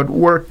to you at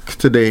work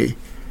today,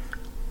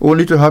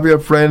 only to have your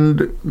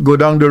friend go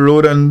down the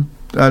road and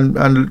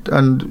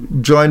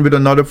join with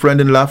another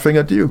friend in laughing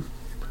at you.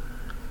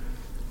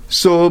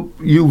 So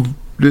you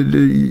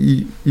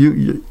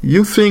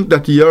think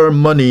that your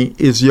money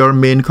is your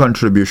main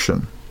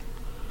contribution.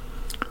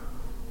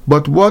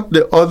 But what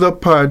the other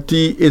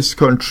party is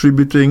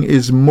contributing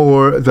is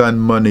more than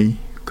money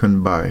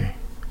can buy.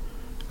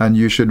 And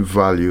you should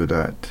value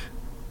that.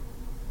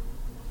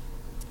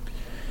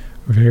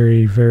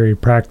 Very, very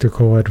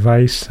practical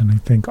advice. And I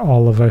think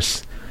all of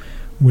us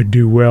would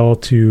do well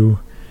to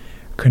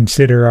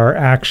consider our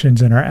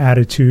actions and our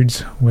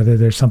attitudes, whether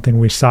there's something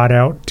we sought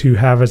out to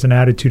have as an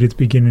attitude at the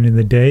beginning of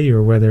the day,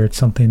 or whether it's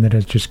something that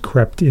has just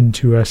crept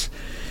into us.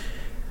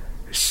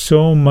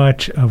 So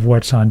much of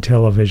what's on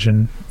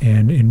television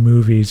and in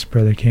movies,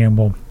 Brother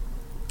Campbell,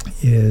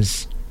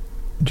 is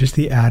just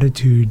the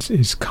attitudes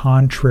is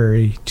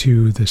contrary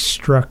to the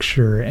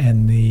structure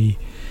and the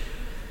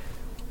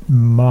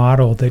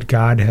model that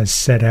God has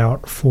set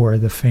out for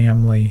the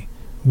family.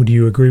 Would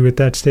you agree with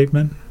that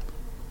statement?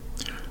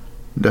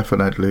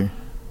 Definitely.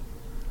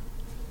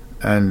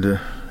 And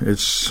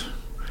it's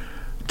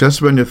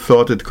just when you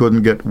thought it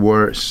couldn't get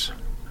worse,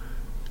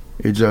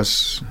 it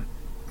just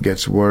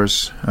gets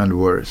worse and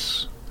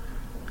worse.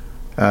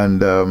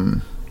 And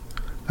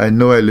I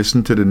know I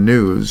listen to the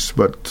news,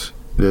 but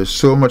there's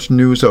so much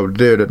news out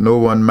there that no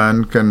one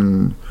man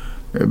can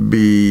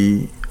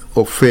be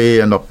au fait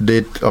and up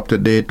to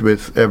date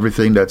with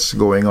everything that's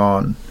going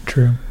on.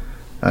 True.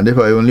 And if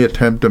I only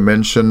attempt to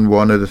mention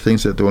one of the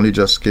things that only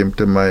just came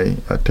to my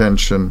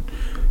attention,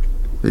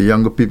 the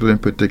younger people in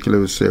particular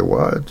will say,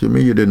 "What? You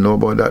mean you didn't know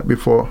about that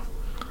before?"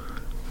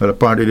 But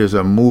apparently there's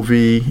a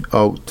movie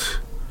out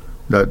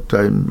that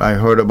I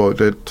heard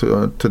about it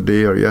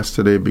today or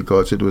yesterday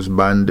because it was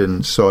banned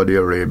in Saudi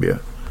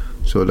Arabia.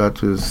 So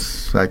that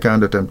was, I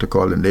can't attempt to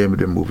call the name of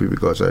the movie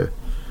because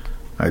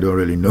I don't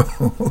really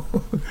know.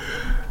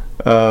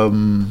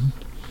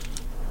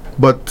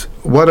 But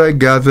what I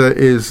gather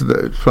is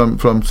that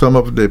from some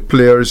of the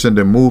players in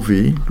the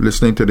movie,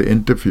 listening to the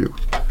interview,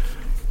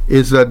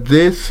 is that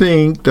they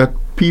think that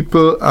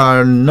people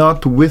are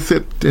not with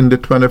it in the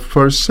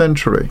 21st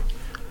century.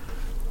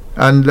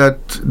 And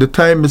that the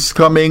time is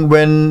coming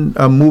when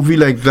a movie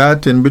like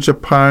that, in which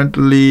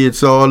apparently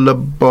it's all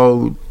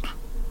about,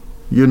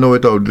 you know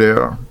it out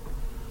there,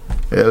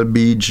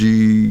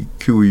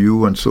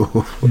 LBGQU and so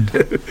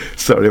forth.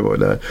 Sorry about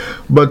that.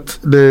 But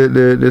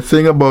the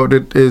thing about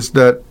it is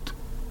that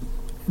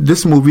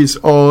this movie is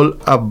all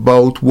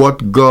about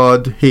what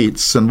God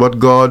hates and what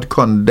God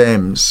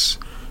condemns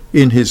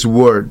in His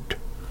Word.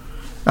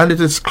 And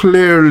it is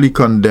clearly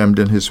condemned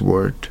in His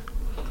Word.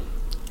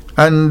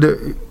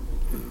 And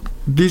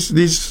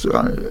these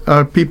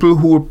are people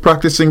who are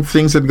practicing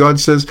things that God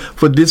says,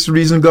 for this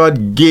reason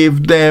God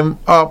gave them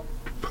up.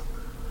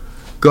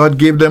 God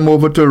gave them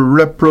over to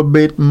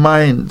reprobate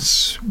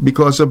minds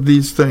because of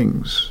these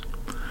things.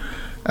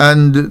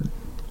 And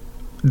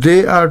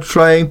they are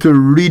trying to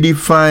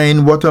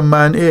redefine what a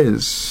man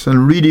is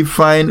and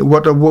redefine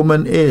what a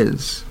woman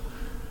is.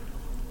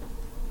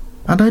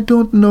 And I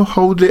don't know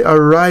how they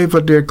arrive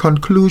at their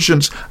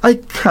conclusions. I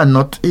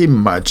cannot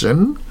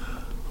imagine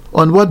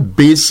on what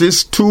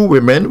basis two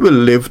women will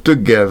live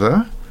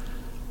together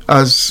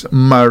as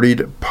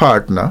married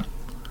partner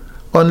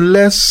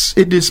unless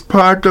it is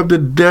part of the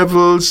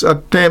devil's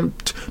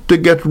attempt to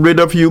get rid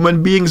of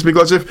human beings.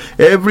 Because if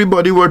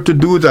everybody were to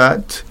do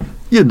that,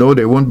 you know,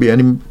 there won't be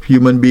any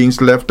human beings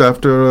left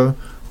after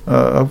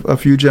a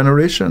few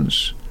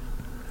generations.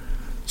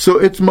 So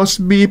it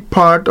must be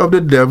part of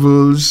the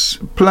devil's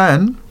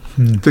plan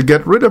to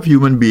get rid of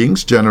human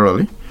beings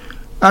generally,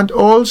 and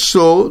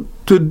also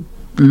to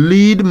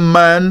lead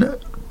man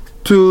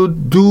to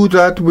do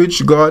that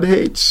which God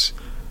hates.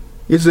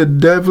 It's the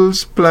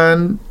devil's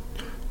plan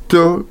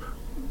to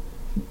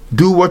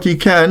do what he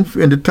can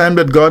in the time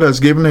that God has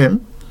given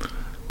him,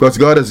 because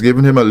God has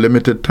given him a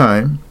limited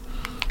time,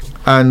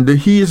 and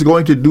he is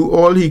going to do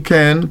all he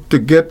can to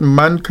get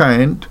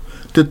mankind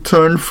to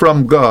turn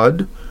from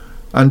God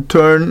and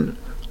turn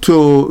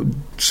to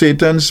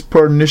Satan's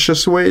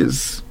pernicious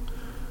ways.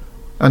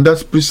 And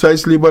that's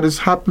precisely what is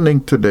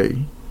happening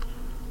today.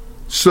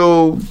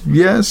 So,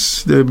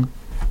 yes, the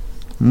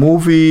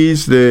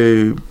movies,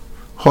 the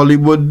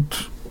Hollywood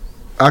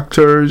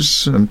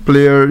actors and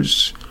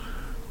players,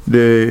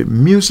 the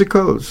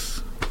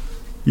musicals,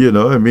 you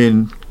know, I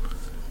mean,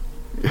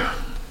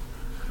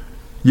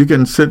 you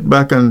can sit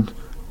back and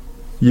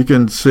you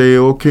can say,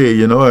 okay,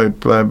 you know, I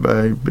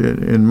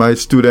in my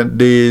student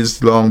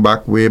days, long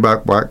back, way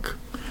back,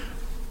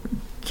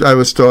 I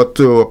was taught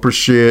to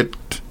appreciate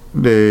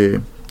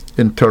the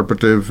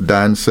interpretive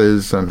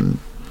dances and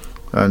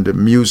the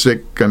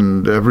music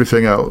and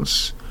everything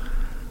else.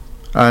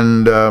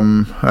 And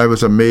I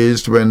was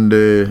amazed when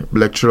the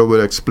lecturer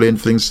would explain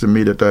things to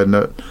me that I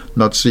had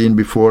not seen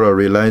before or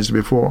realized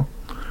before.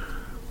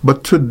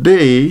 But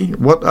today,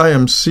 what I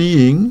am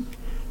seeing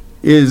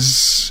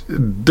is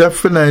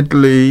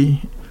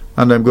definitely,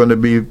 and I'm going to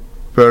be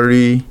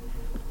very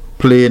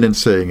plain in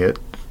saying it,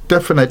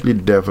 definitely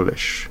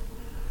devilish.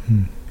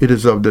 It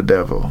is of the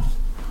devil.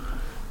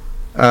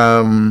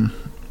 I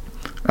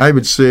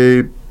would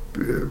say,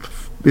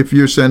 if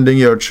you're sending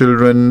your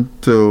children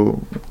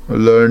to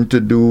learn to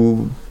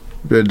do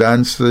the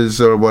dances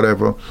or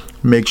whatever,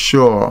 make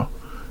sure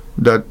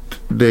that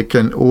they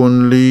can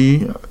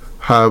only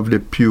have the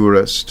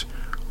purest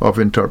of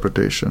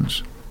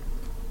interpretations.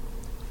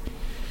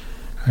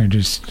 I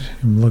just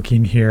am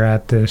looking here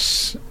at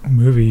this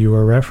movie you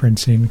were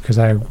referencing because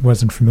I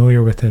wasn't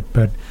familiar with it,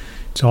 but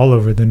it's all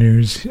over the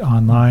news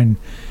online,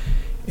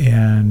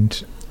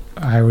 and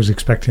I was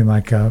expecting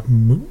like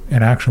an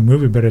actual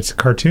movie, but it's a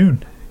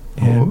cartoon,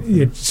 and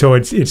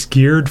it's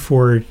geared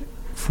for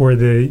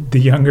the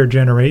younger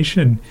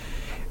generation,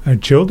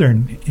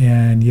 children,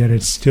 and yet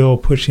it's still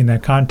pushing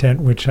that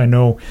content, which I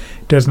know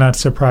does not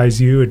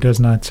surprise you. It does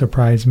not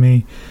surprise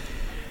me.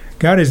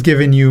 God has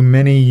given you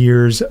many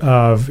years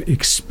of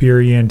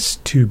experience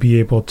to be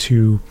able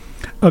to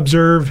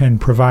observe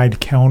and provide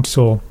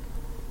counsel.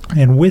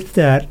 And with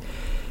that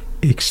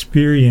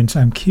experience,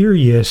 I'm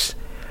curious,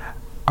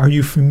 are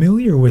you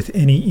familiar with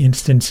any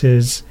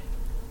instances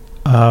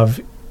of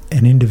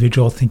an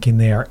individual thinking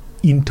they are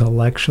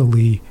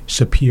intellectually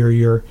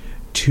superior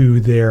to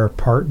their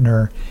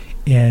partner?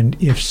 And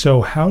if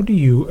so, how do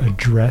you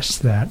address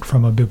that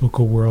from a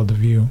biblical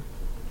worldview?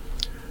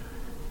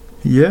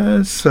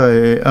 Yes,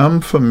 I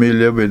am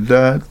familiar with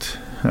that.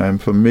 I'm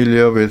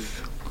familiar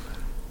with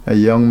a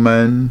young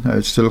man. I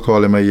still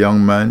call him a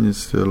young man. He's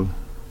still,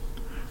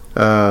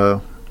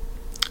 I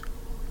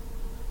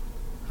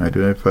don't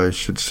know if I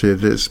should say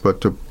this,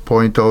 but to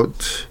point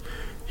out,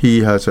 he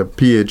has a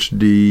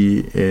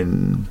PhD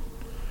in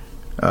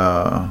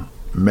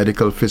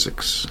medical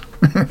physics.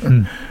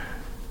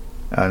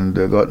 And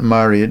got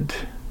married,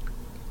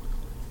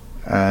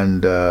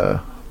 and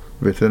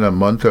within a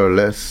month or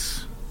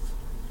less,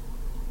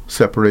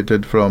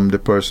 separated from the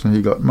person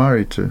he got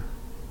married to.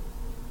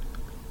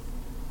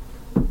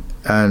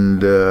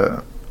 And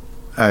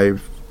I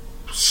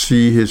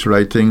see his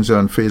writings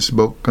on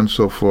Facebook and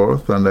so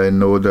forth, and I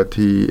know that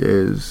he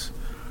is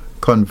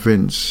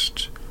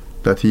convinced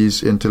that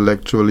he's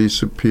intellectually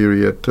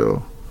superior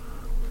to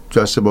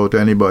just about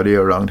anybody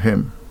around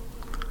him.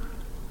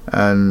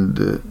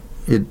 And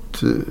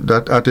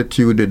that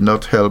attitude did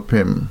not help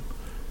him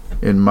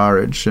in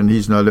marriage, and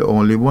he's not the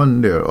only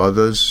one. There are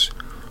others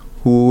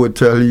who would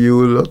tell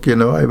you, look,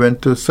 I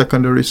went to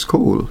secondary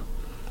school.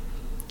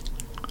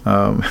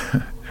 I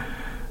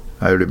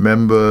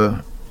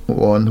remember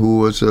one who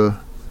was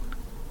a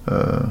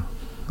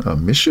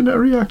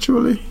missionary,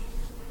 actually,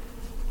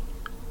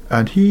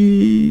 and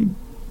he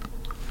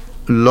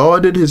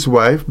lauded his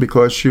wife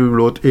because she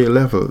wrote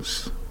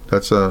A-levels.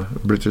 That's a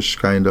British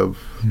kind of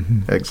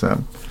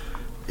exam.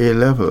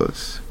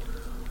 A-levels.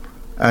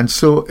 And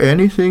so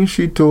anything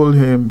she told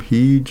him,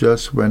 he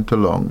just went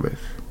along with.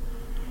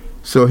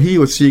 So he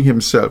was seeing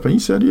himself, and he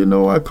said,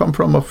 I come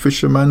from a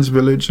fisherman's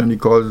village, and he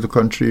called it the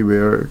country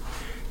where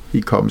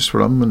he comes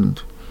from,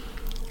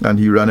 and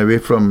he ran away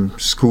from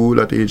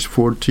school at age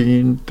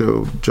 14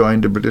 to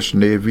join the British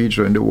Navy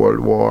during the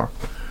World War.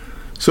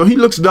 So he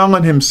looks down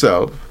on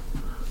himself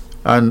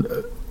and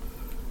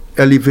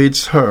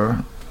elevates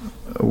her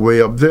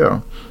way up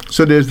there.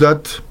 So there's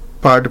that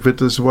part of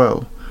it as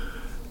well.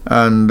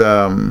 And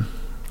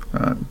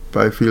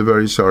I feel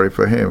very sorry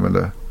for him,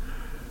 and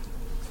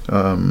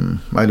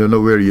I don't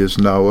know where he is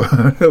now,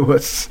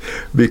 what's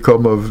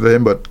become of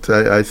him, but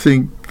I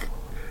think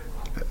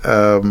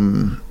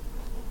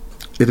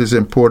it is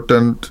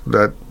important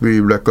that we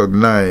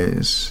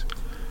recognize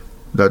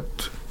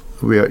that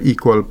we are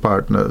equal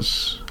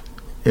partners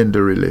in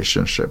the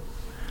relationship,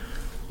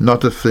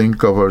 not to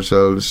think of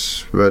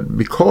ourselves, but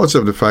because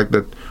of the fact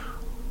that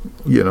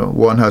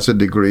one has a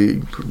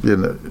degree,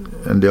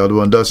 and the other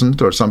one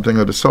doesn't, or something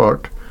of the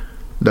sort,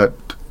 that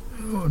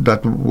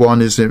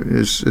one is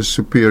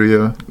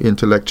superior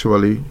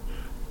intellectually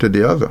to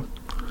the other.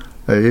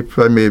 If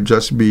I may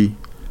just be,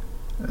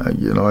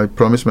 I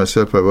promised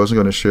myself I wasn't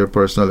going to share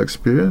personal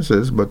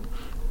experiences, but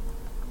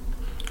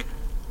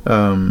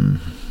let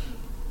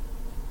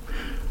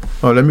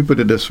me put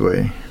it this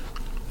way.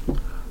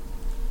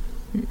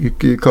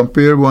 You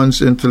compare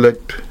one's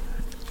intellect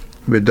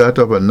with that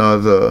of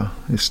another,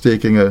 is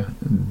taking a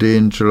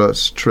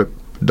dangerous trip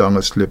down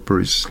a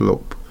slippery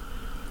slope.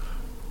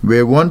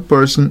 Where one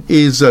person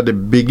is at the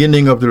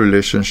beginning of the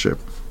relationship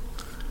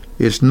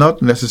is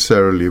not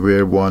necessarily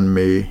where one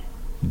may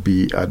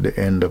be at the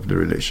end of the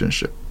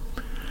relationship.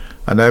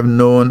 And I've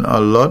known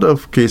a lot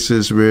of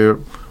cases where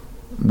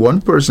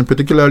one person,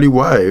 particularly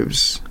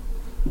wives,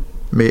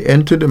 may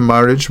enter the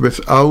marriage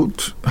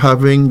without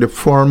having the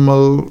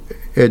formal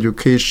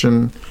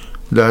education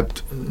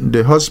that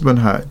the husband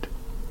had.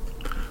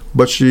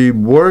 But she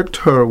worked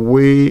her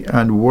way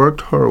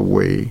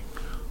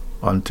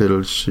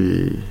until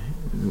she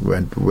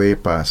went way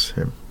past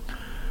him.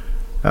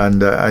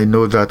 And I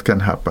know that can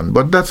happen.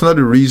 But that's not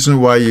the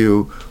reason why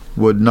you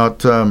would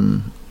not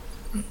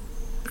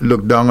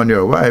look down on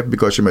your wife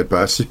because she might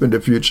pass you in the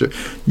future.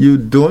 You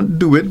don't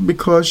do it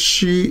because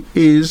she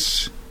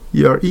is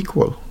your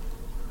equal.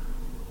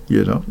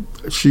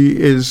 She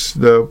is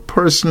the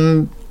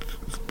person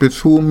with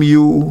whom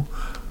you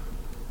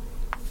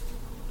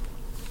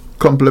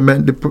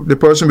complement, the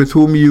person with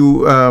whom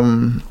you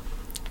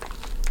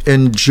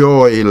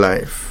enjoy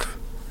life.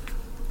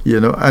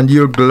 and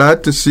you're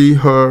glad to see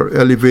her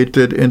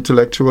elevated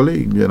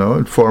intellectually,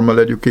 in formal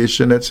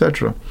education,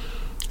 etc.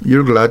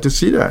 You're glad to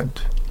see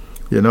that.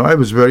 I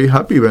was very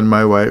happy when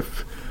my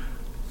wife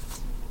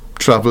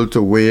traveled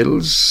to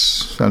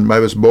Wales, and I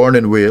was born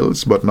in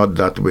Wales, but not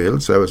that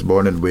Wales. I was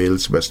born in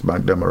Wales, West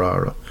Bank,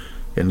 Demerara,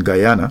 in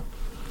Guyana.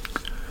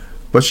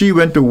 But she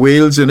went to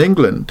Wales in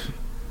England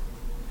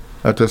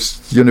at a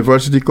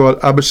university called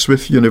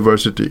Aberystwyth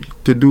University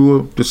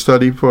to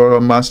study for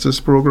a master's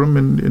program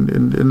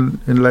in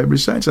library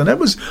science. And I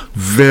was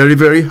very,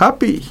 very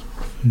happy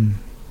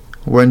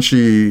when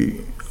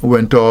she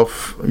went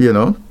off,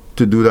 to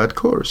do that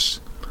course.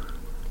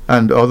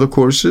 And other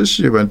courses,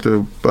 she went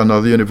to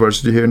another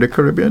university here in the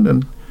Caribbean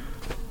and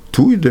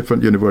 2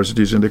 different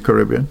universities in the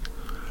Caribbean.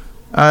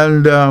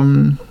 And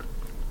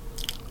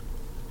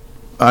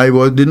I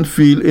didn't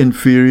feel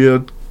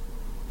inferior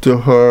to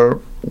her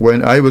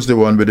when I was the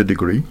one with a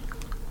degree.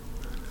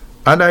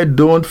 And I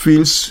don't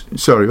feel,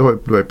 how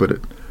do I put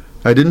it?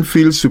 I didn't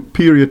feel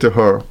superior to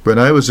her when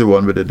I was the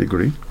one with a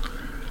degree.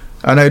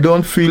 And I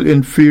don't feel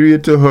inferior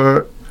to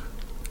her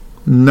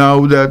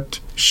now that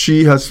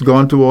she has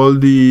gone to all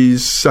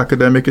these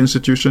academic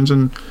institutions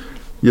and,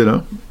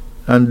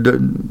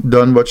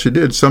 done what she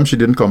did. Some she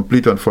didn't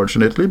complete,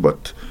 unfortunately,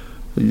 but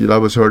that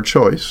was her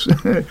choice.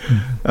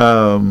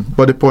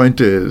 But the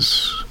point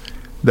is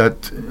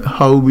that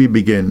how we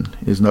begin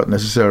is not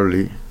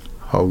necessarily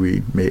how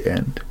we may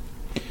end.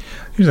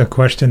 Here's a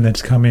question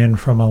that's come in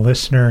from a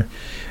listener.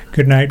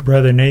 Good night,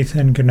 Brother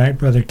Nathan. Good night,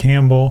 Brother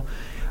Campbell.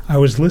 I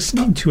was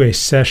listening to a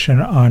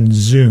session on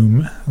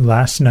Zoom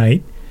last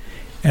night,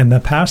 and the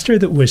pastor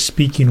that was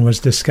speaking was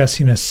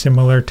discussing a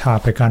similar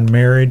topic on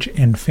marriage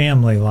and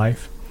family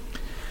life.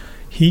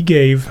 He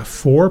gave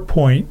 4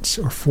 points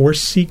or 4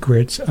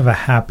 secrets of a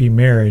happy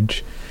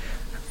marriage.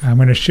 I'm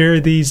going to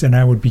share these, and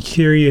I would be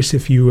curious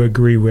if you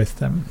agree with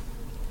them.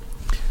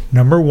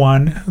 Number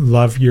 1,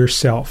 love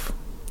yourself.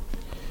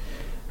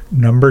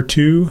 Number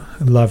 2,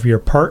 love your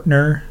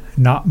partner,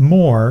 not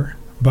more,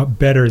 but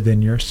better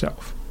than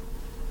yourself.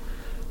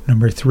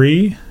 Number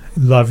 3,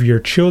 love your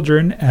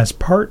children as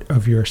part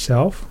of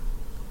yourself.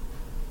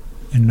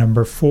 And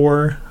number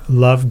 4,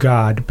 love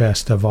God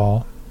best of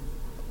all.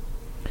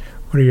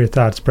 What are your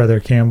thoughts, Brother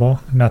Campbell?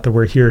 Not that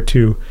we're here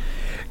to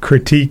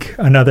critique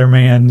another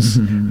man's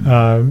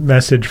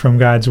message from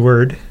God's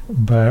Word,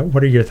 but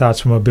what are your thoughts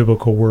from a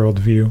biblical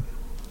worldview?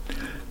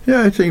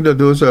 Yeah, I think that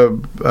those are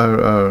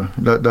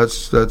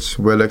that's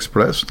well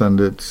expressed, and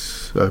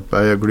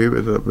I agree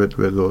with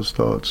those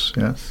thoughts.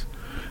 Yes,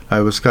 I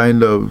was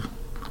kind of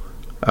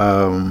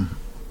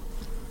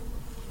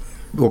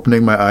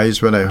opening my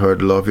eyes when I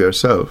heard "love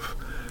yourself,"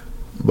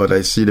 but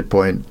I see the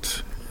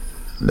point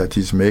that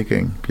he's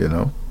making.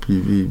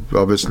 He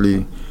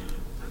obviously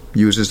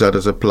uses that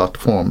as a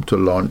platform to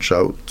launch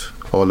out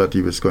all that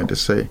he was going to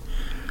say.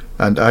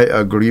 And I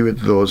agree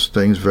with those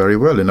things very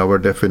well. In our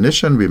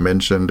definition, we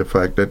mentioned the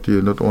fact that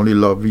you not only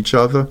love each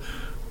other,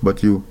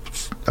 but you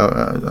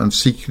and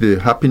seek the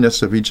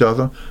happiness of each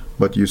other,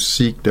 but you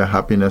seek the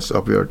happiness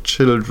of your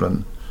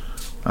children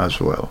as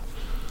well.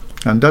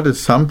 And that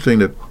is something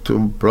that,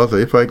 brother,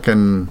 if I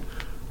can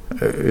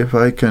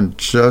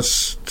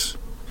just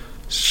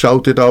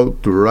shout it out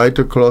right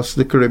across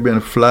the Caribbean,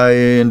 fly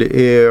in the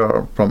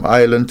air from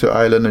island to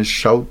island and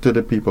shout to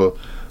the people,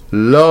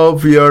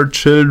 love your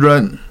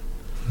children.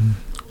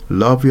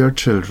 Love your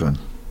children.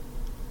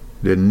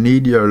 They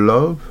need your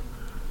love,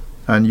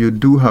 and you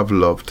do have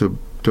love to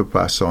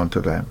pass on to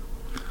them.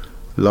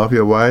 Love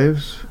your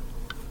wives.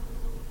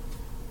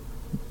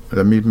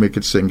 Let me make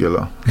it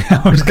singular.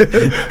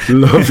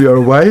 Love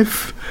your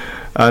wife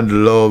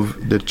and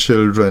love the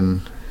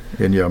children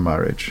in your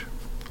marriage.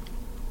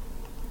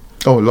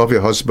 Oh, love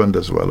your husband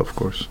as well, of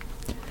course.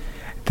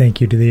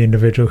 Thank you to the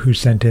individual who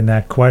sent in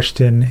that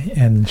question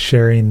and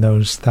sharing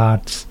those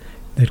thoughts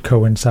that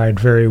coincide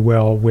very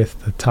well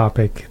with the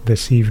topic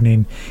this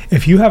evening.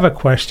 If you have a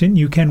question,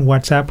 you can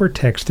WhatsApp or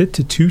text it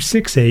to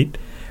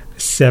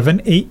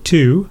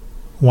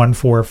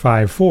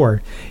 268-782-1454.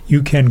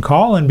 You can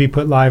call and be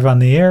put live on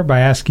the air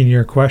by asking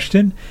your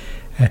question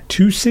at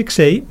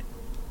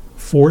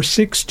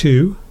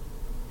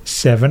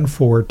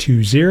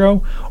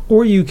 268-462-7420,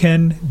 or you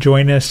can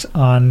join us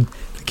on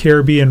the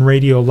Caribbean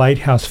Radio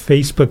Lighthouse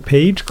Facebook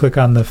page. Click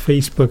on the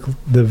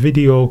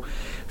video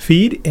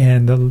feed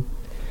and the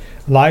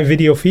live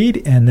video feed,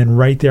 and then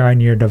right there on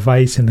your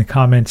device in the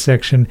comment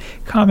section,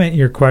 comment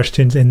your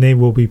questions, and they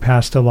will be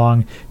passed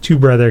along to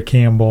Brother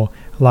Campbell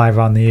live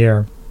on the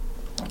air.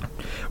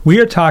 We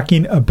are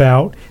talking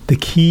about the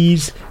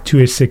keys to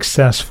a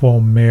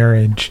successful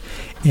marriage,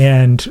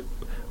 and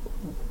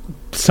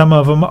some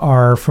of them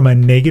are from a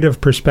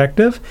negative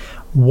perspective.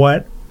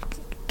 What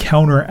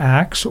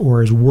counteracts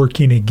or is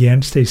working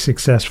against a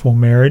successful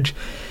marriage?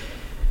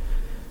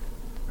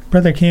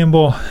 Brother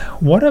Campbell,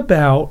 what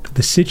about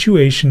the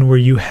situation where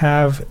you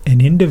have an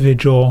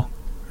individual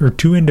or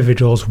 2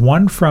 individuals,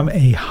 one from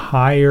a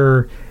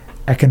higher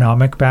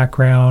economic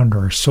background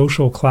or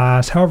social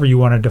class, however you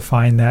want to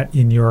define that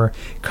in your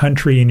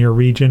country, in your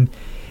region,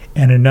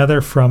 and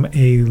another from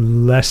a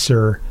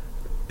lesser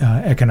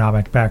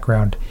economic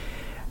background.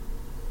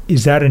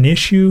 Is that an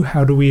issue?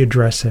 How do we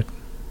address it?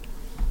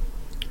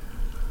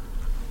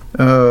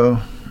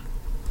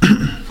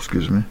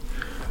 Excuse me.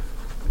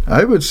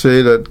 I would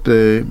say that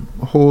the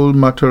whole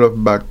matter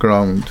of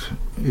background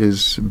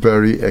is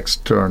very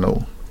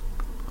external.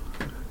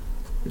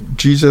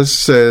 Jesus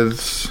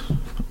says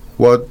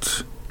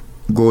what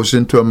goes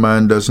into a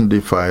man doesn't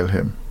defile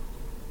him.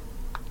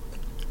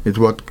 It's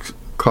what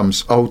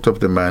comes out of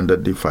the man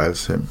that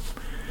defiles him.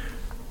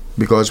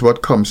 Because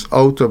what comes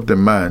out of the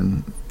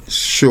man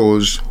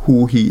shows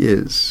who he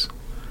is.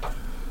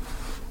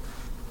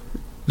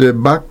 The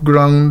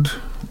background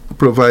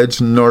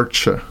provides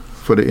nurture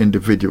for the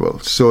individual,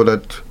 so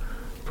that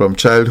from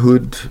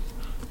childhood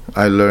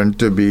I learned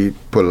to be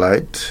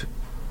polite.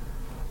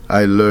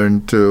 I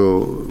learned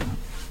to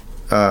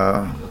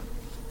I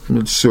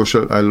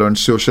learned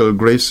social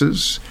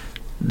graces.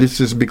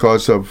 This is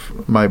because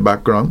of my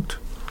background.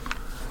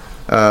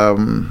 I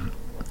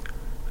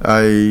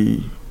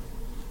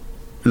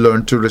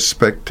learned to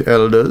respect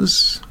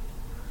elders,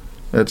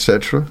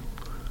 etc.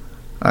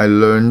 I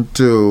learned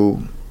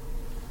to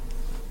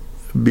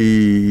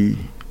be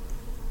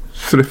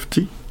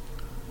thrifty.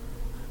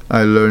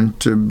 I learned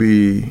to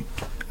be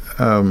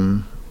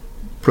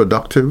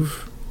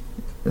productive,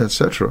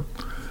 etc.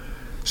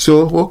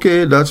 So,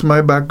 okay, that's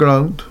my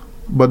background,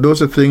 but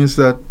those are things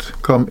that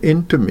come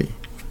into me.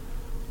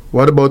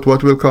 What about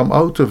what will come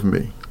out of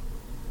me?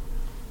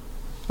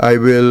 I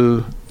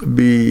will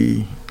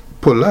be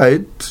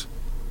polite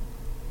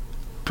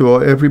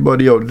to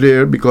everybody out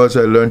there because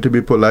I learned to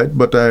be polite,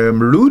 but I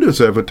am rude as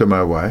ever to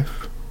my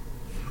wife.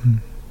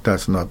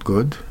 That's not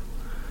good.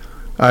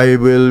 I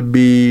will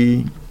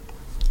be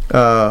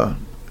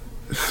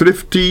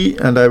thrifty,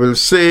 and I will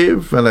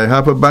save, and I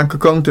have a bank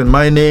account in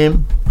my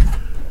name,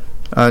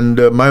 and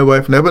my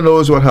wife never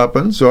knows what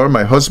happens, or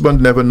my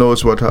husband never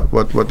knows what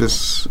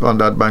is on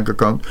that bank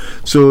account.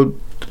 So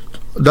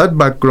that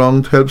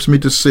background helps me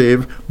to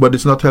save, but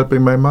it's not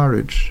helping my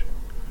marriage.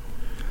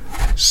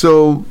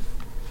 So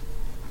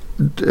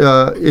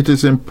it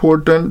is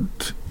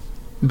important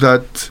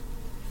that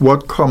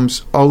what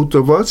comes out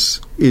of us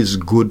is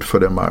good for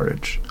the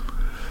marriage.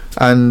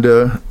 And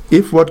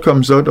if what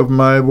comes out of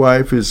my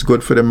wife is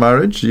good for the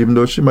marriage, even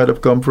though she might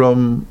have come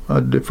from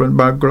a different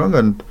background,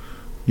 and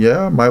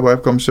yeah, my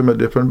wife comes from a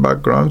different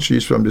background,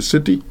 she's from the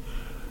city,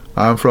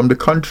 I'm from the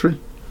country.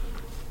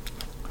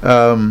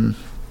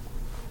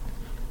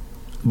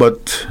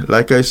 But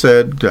like I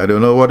said, I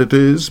don't know what it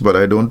is, but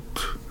I don't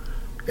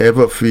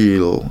ever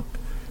feel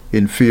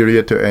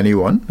inferior to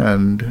anyone,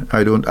 and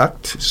I don't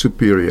act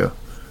superior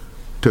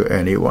to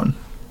anyone,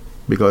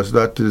 because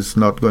that is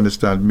not going to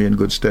stand me in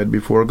good stead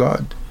before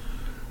God.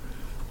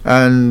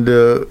 And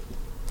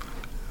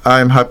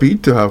I'm happy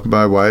to have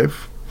my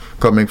wife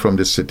coming from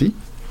the city,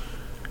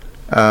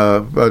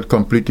 a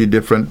completely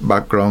different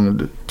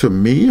background to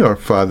me. Her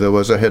father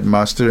was a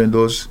headmaster in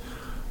those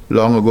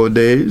long ago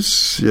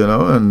days,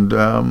 and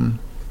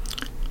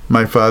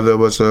my father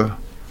was a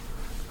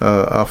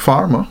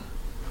farmer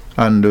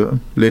and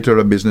later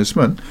a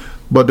businessman.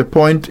 But the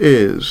point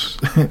is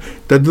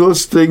that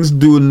those things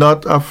do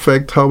not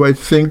affect how I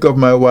think of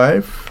my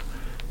wife,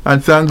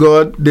 and thank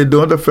God they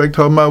don't affect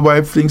how my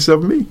wife thinks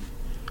of me.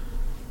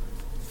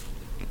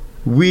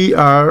 We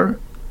are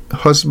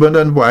husband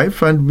and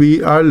wife, and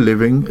we are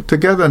living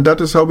together, and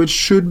that is how it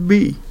should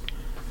be.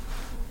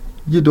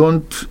 You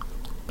don't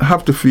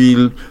have to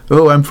feel,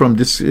 oh, I'm from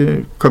this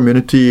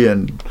community,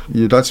 and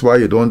that's why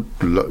you don't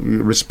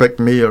respect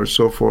me, or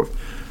so forth.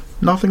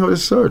 Nothing of the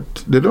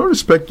sort. They don't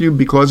respect you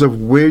because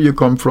of where you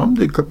come from.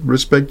 They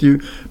respect you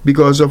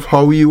because of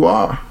how you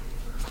are.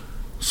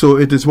 So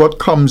it is what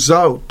comes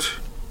out.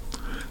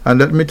 And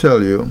let me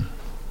tell you,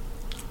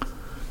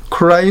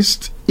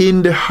 Christ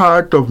in the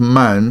heart of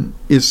man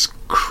is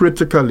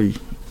critically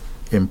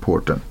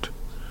important.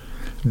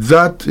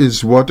 That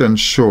is what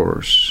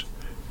ensures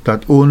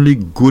that only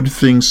good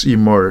things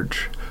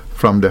emerge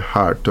from the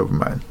heart of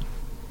man.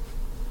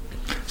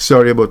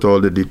 Sorry about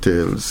all the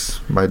details.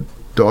 My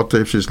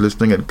daughter, if she's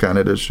listening in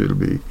Canada, she'll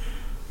be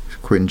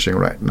quenching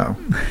right now.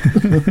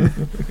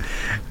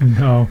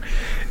 No,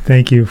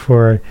 thank you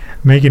for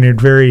making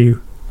it very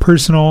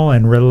personal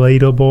and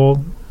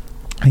relatable.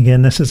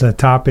 Again, this is a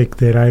topic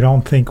that I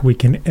don't think we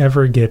can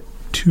ever get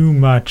too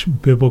much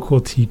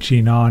biblical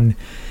teaching on.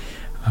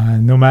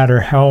 No matter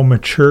how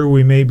mature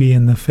we may be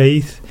in the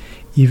faith,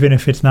 even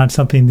if it's not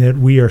something that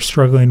we are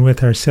struggling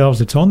with ourselves,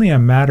 it's only a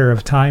matter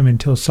of time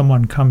until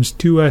someone comes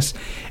to us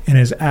and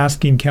is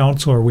asking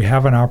counsel, or we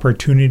have an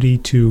opportunity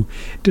to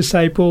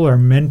disciple or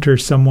mentor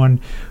someone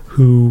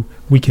who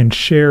we can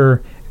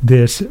share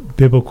this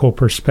biblical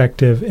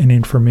perspective and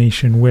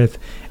information with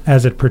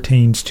as it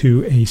pertains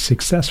to a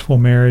successful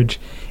marriage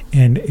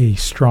and a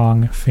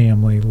strong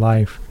family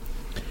life.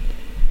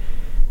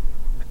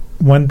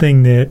 One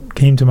thing that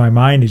came to my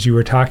mind as you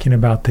were talking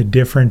about the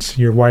difference,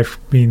 your wife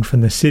being from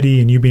the city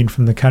and you being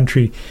from the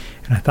country,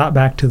 and I thought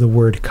back to the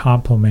word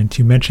compliment.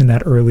 You mentioned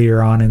that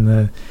earlier on in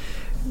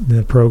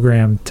the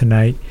program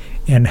tonight,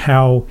 and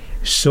how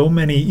so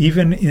many,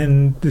 even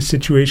in the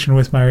situation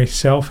with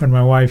myself and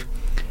my wife,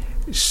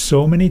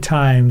 so many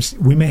times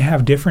we may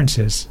have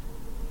differences,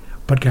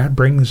 but God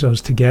brings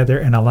those together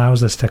and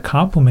allows us to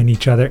complement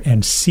each other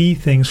and see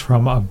things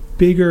from a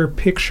bigger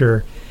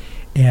picture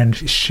and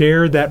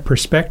share that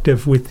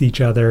perspective with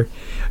each other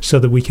so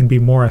that we can be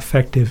more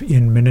effective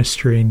in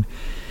ministering.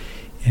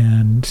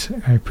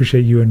 And I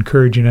appreciate you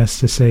encouraging us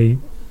to say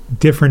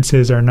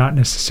differences are not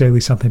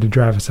necessarily something to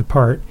drive us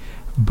apart,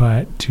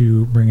 but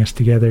to bring us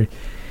together.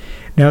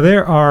 Now,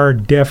 there are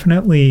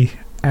definitely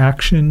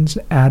actions,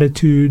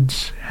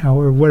 attitudes,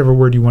 however, whatever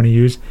word you want to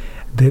use,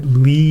 that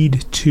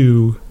lead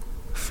to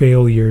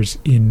failures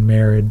in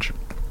marriage.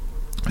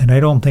 And I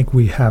don't think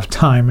we have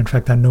time, in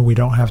fact, I know we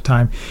don't have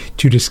time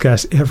to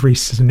discuss every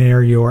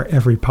scenario or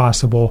every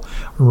possible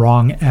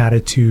wrong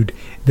attitude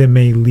that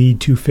may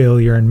lead to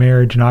failure in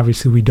marriage. And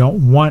obviously we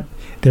don't want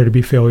there to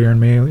be failure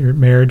in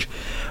marriage.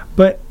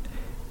 But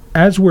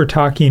as we're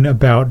talking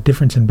about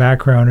difference in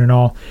background and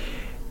all,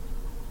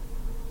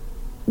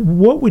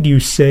 what would you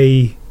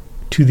say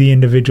to the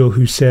individual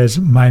who says,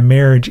 my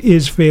marriage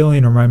is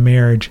failing or my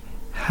marriage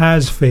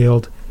has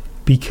failed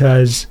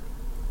because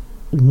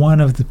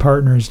one of the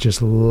partners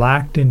just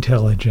lacked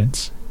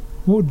intelligence?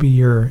 What would be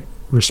your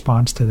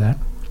response to that?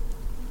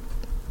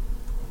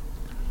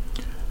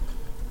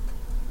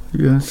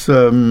 Yes,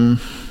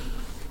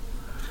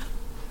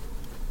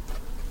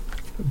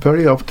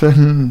 very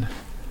often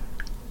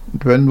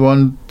when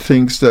one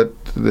thinks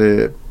that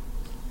the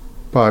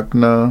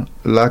partner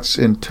lacks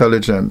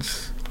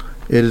intelligence,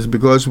 it is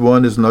because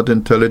one is not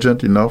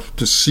intelligent enough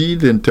to see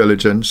the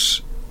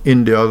intelligence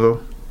in the other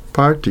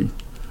party.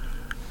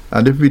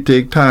 And if we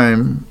take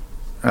time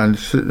and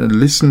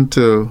listen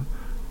to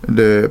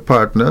the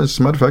partner, as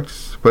a matter of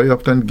fact, very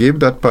often give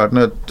that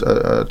partner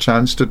a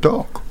chance to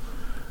talk.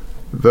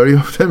 Very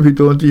often we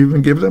don't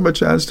even give them a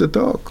chance to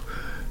talk.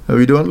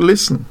 We don't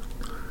listen.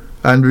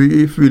 And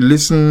if we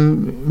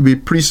listen, we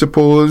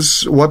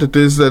presuppose what it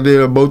is that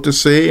they're about to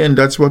say, and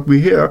that's what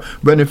we hear,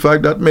 when in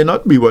fact that may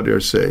not be what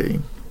they're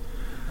saying.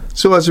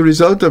 So as a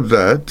result of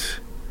that,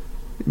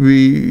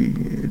 we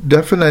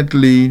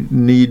definitely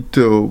need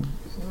to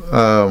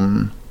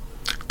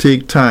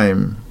take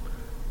time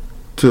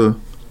to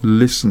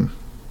listen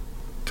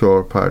to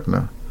our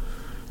partner.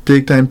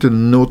 Take time to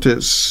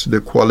notice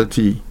the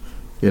quality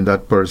in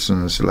that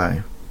person's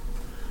life.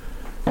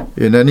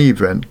 In any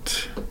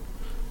event,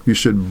 you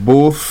should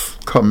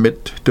both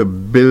commit to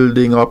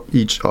building up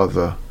each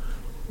other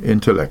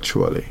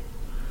intellectually.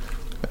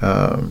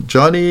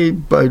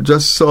 Johnny, I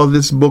just saw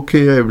this book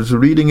here. I was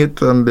reading it,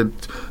 and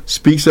it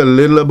speaks a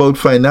little about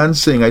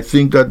financing. I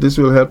think that this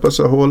will help us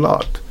a whole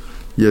lot,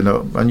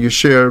 and you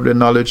share the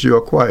knowledge you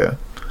acquire,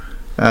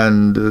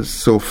 and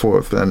so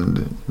forth.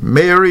 And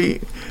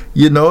Mary,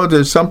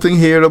 there's something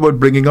here about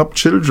bringing up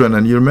children,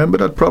 and you remember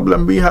that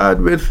problem we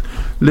had with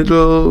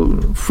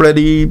little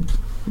Freddie,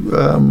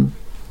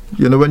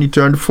 when he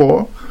turned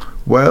 4.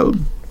 Well,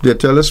 they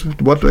tell us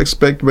what to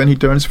expect when he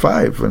turns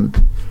 5,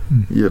 and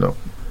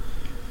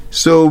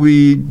so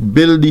we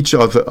build each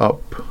other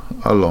up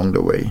along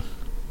the way.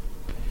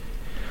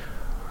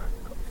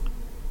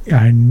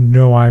 I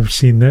know I've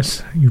seen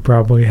this, you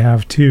probably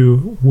have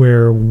too,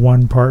 where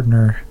one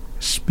partner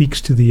speaks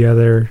to the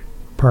other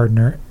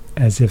partner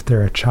as if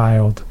they're a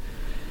child.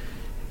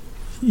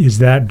 Is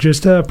that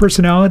just a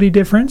personality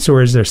difference,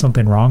 or is there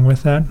something wrong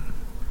with that?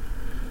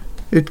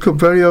 It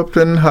very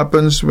often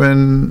happens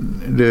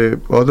when the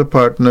other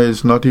partner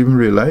is not even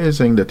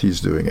realizing that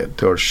he's doing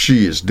it or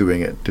she is doing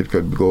it. It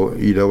could go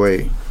either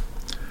way.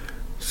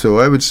 So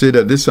I would say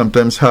that this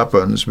sometimes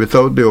happens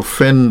without the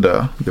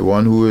offender, the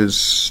one who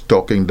is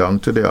talking down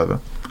to the other,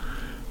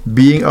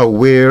 being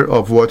aware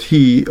of what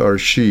he or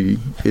she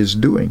is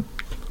doing.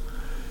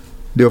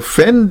 The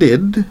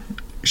offended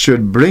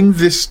should bring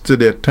this to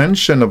the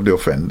attention of the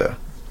offender.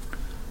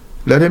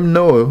 Let him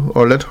know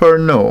or let her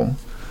know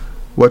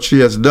what she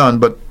has done,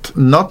 but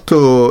not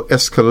to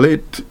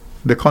escalate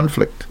the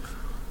conflict,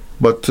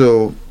 but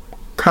to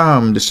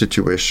calm the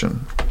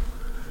situation.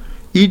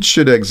 Each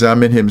should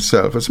examine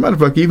himself. As a matter of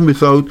fact, even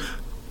without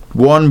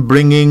one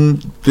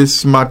bringing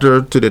this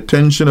matter to the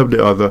attention of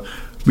the other,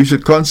 we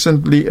should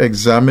constantly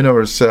examine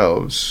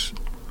ourselves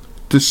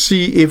to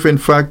see if in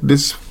fact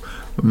this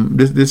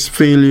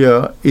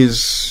failure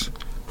is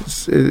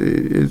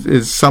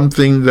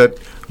something that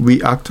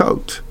we act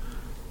out.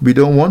 We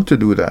don't want to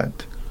do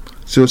that.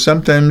 So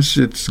sometimes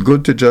it's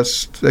good to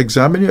just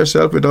examine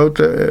yourself without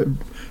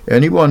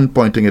anyone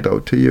pointing it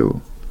out to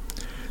you.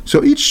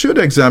 So each should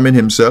examine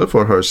himself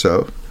or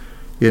herself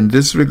in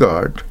this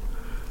regard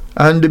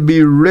and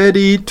be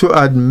ready to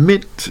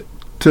admit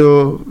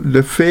to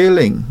the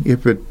failing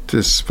if it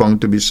is found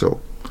to be so,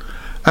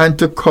 and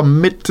to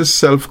commit to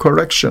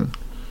self-correction.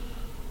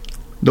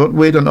 Don't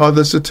wait on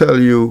others to tell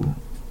you,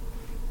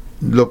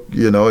 look,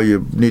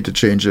 you need to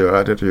change your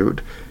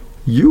attitude.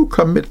 You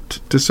commit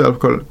to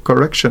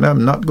self-correction.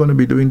 I'm not going to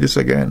be doing this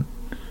again.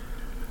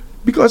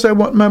 Because I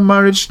want my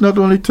marriage not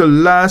only to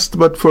last,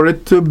 but for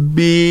it to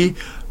be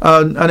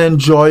an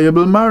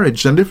enjoyable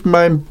marriage. And if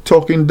I'm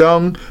talking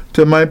down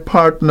to my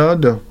partner,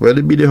 whether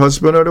it be the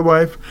husband or the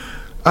wife,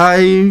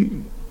 I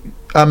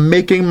am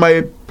making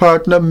my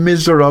partner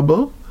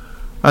miserable.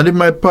 And if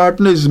my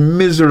partner is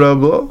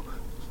miserable,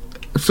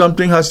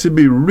 something has to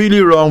be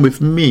really wrong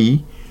with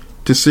me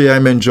to say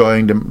I'm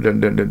enjoying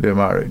the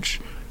marriage.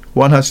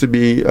 One has to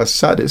be a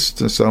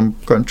sadist. In some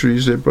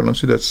countries, they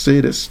pronounce it as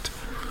sadist.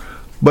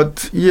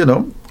 But,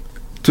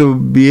 to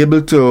be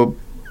able to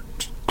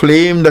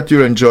claim that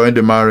you're enjoying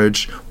the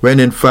marriage when,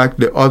 in fact,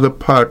 the other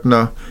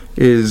partner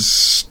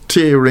is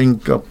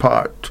tearing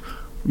apart,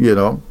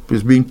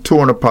 is being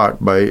torn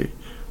apart by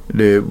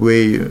the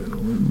way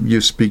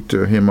you speak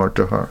to him or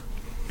to her.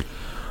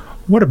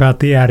 What about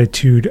the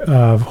attitude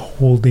of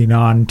holding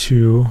on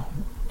to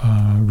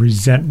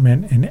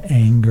resentment and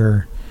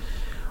anger?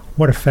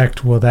 What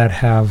effect will that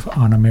have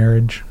on a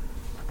marriage?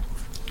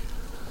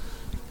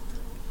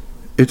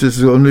 It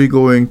is only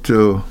going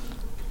to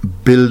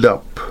build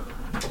up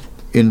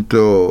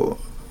into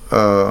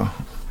a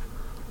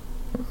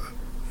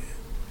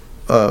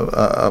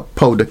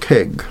powder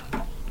keg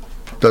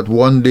that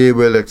one day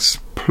will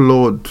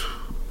explode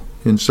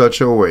in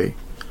such a way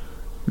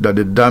that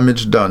the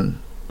damage done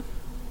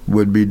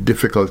would be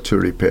difficult to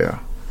repair.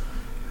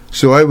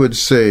 So I would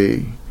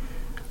say,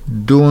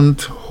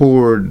 don't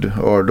hoard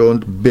or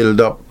don't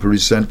build up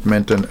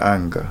resentment and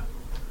anger.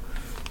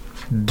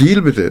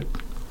 Deal with it,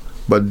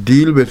 but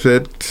deal with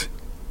it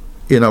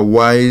in a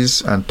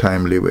wise and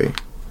timely way.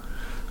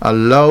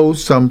 Allow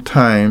some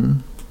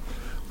time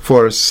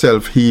for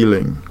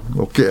self-healing.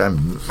 Okay,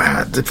 I'm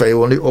mad. If I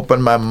only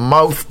open my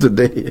mouth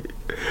today,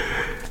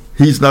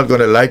 he's not going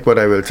to like what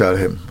I will tell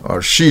him,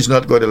 or she's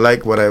not going to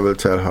like what I will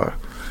tell her.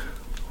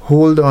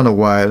 Hold on a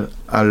while.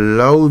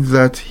 Allow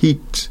that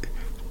heat,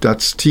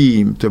 that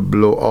steam to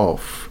blow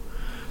off.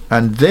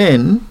 And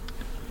then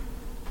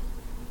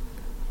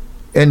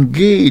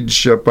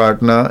engage your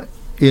partner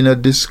in a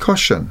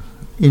discussion,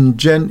 in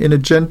a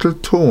gentle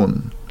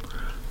tone.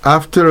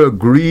 After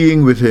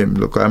agreeing with him,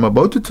 look, I'm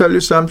about to tell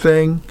you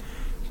something.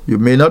 You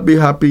may not be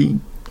happy,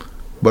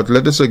 but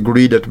let us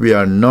agree that we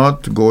are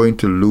not going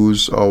to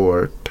lose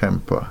our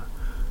temper.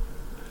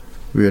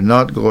 We are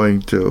not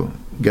going to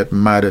get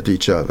mad at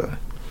each other.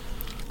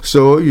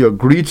 So you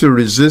agree to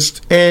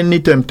resist any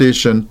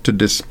temptation to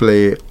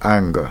display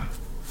anger.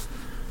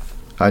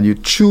 And you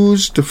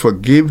choose to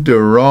forgive the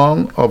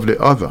wrong of the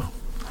other.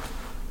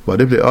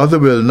 But if the other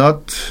will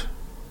not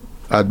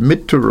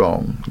admit to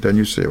wrong, then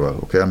you say,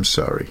 well, okay, I'm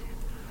sorry.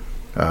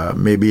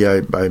 Maybe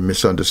I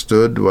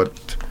misunderstood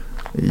what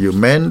you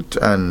meant,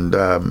 and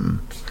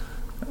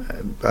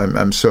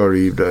I'm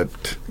sorry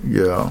that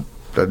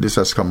that this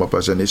has come up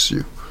as an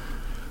issue.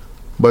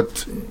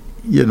 But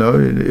in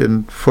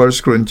 1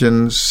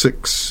 Corinthians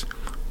 6,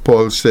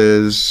 Paul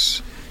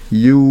says,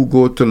 you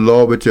go to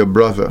law with your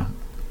brother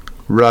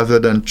rather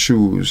than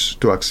choose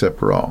to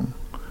accept wrong.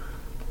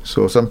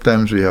 So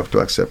sometimes we have to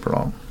accept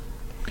wrong.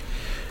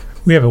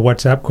 We have a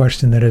WhatsApp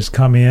question that has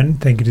come in.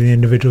 Thank you to the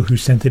individual who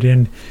sent it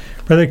in.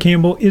 Brother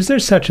Campbell, is there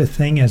such a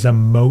thing as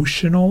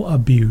emotional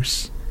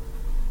abuse?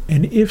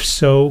 And if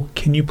so,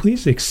 can you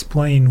please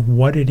explain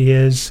what it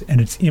is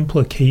and its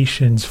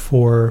implications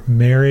for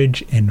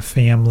marriage and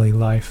family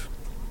life?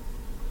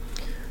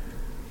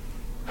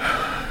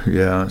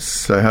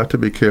 Yes, I have to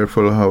be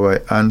careful how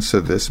I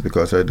answer this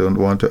because I don't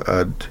want to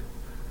add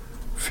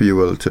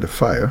fuel to the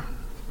fire.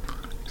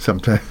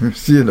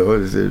 Sometimes, there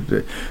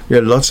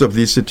are lots of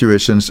these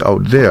situations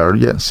out there,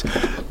 yes.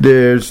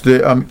 There's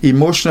the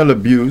emotional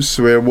abuse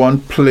where one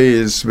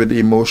plays with the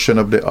emotion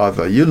of the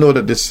other. You know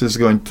that this is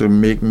going to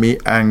make me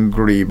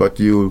angry, but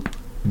you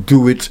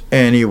do it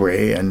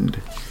anyway,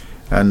 and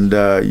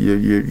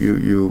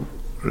you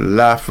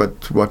laugh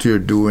at what you're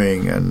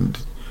doing and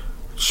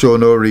show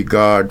no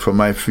regard for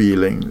my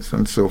feelings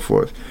and so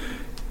forth.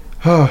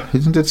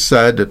 Isn't it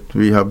sad that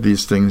we have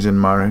these things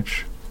in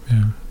marriage?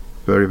 Yeah.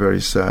 Very,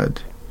 very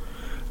sad.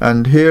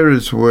 And here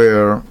is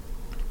where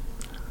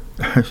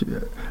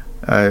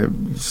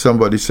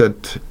somebody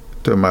said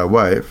to my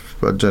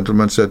wife, a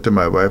gentleman said to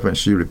my wife, and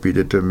she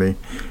repeated to me,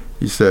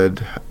 he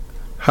said,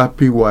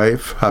 happy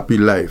wife, happy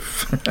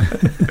life.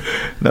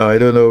 Now, I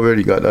don't know where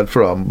he got that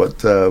from,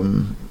 but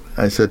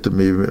I said to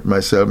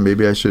myself,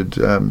 maybe I should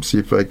see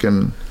if I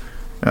can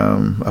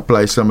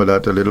apply some of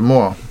that a little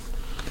more.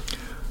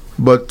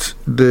 But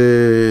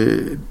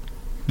the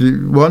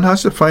one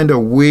has to find a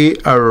way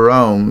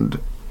around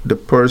the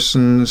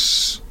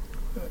person's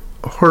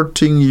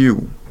hurting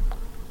you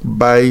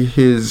by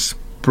his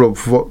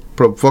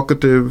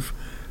provocative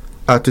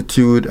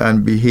attitude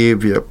and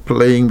behavior,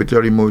 playing with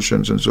your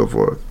emotions and so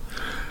forth.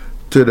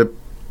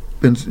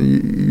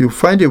 You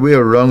find a way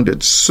around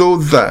it so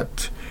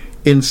that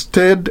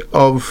instead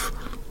of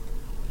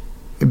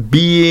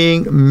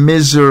being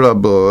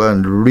miserable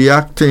and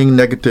reacting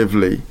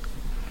negatively,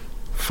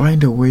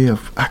 find a way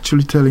of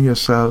actually telling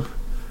yourself,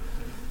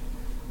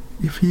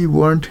 if he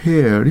weren't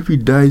here, if he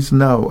dies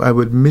now, I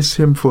would miss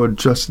him for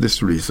just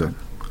this reason.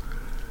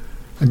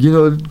 And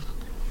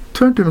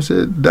turn to him and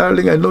say,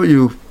 darling, I know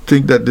you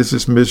think that this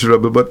is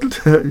miserable, but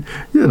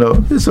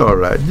it's all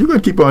right. You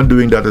can keep on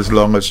doing that as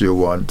long as you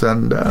want,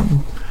 and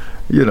I'm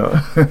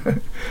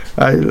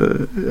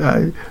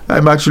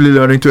actually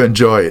learning to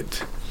enjoy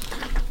it.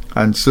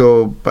 And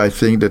so I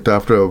think that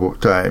after a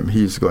time,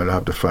 he's going to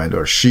have to find,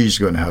 or she's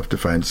going to have to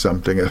find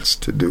something else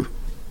to do.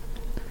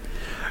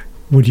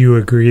 Would you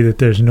agree that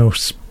there's no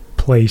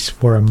place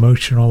for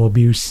emotional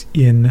abuse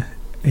in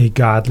a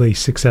godly,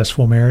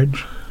 successful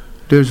marriage?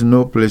 There's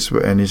no place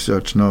for any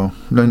such, no.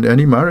 In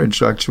any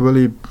marriage,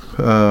 actually.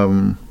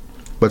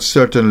 But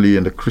certainly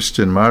in the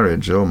Christian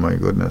marriage, oh my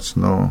goodness,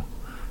 no.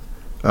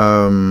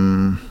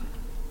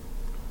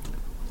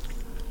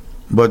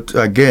 But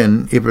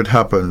again, if it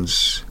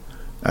happens,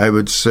 I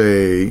would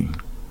say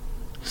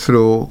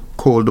throw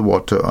cold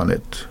water on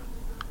it.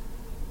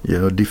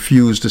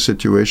 Diffuse the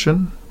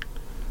situation.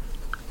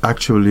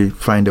 Actually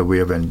find a way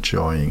of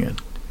enjoying it.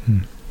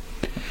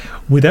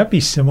 Would that be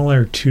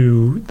similar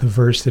to the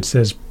verse that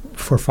says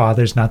for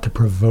fathers not to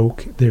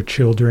provoke their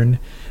children?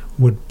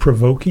 Would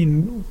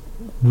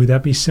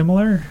that be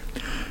similar?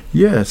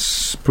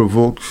 Yes,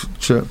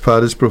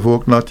 fathers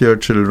provoke not your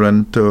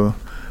children to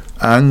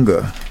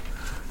anger.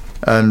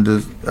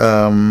 And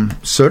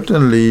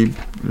certainly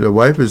your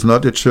wife is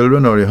not your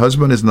children, or your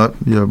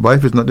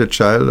wife is not your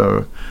child,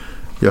 or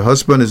your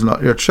husband is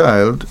not your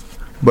child.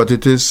 But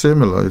it is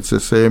similar. It's the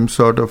same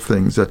sort of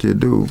things that you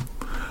do.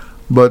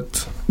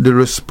 But the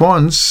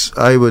response,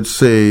 I would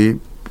say,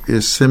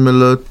 is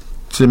similar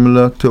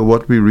to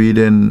what we read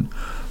in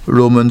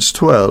Romans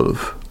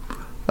 12,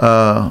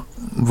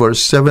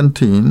 verse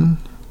 17.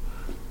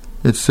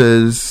 It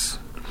says,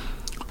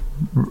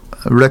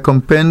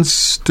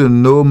 recompense to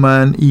no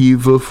man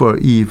evil for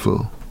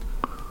evil.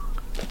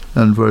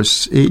 And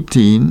verse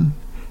 18,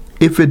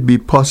 if it be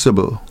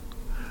possible,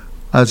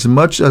 as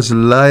much as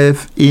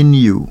lieth in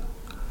you,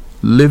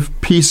 live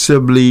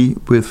peaceably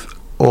with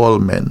all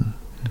men.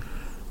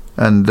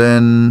 And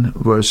then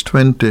verse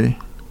 20.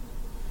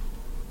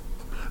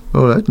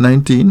 All right,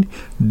 19.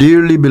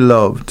 Dearly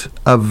beloved,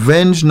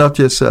 avenge not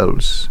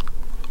yourselves.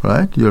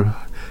 Right? You're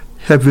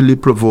heavily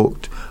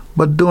provoked.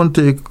 But don't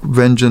take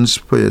vengeance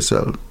for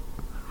yourself.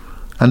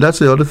 And that's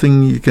the other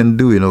thing you can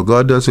do.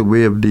 God has a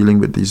way of dealing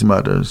with these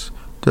matters.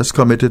 Just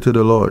commit it to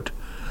the Lord.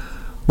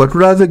 But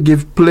rather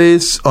give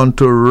place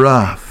unto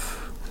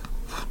wrath.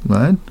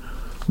 Right?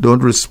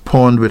 Don't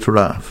respond with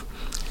wrath.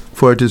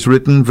 For it is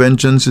written,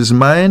 vengeance is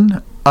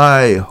mine,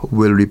 I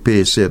will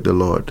repay, saith the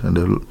Lord. And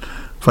the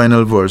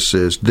final verse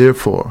says,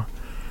 therefore,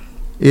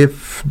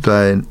 if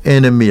thine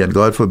enemy, and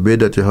God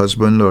forbid that your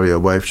husband or your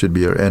wife should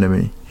be your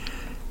enemy,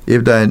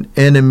 if thine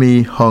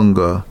enemy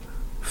hunger,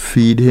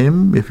 feed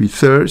him. If he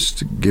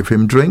thirst, give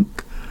him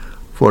drink.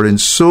 For in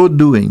so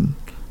doing,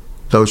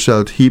 thou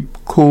shalt heap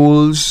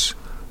coals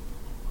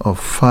of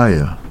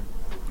fire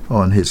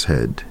on his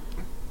head.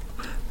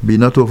 Be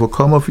not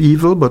overcome of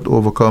evil, but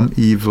overcome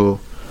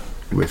evil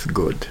with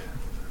good.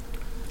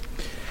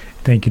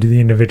 Thank you to the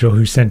individual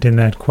who sent in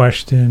that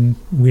question.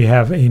 We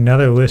have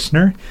another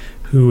listener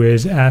who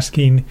is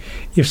asking,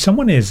 if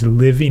someone is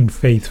living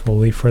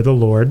faithfully for the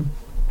Lord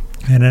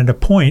and at a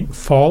point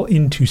fall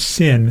into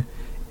sin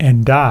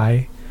and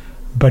die,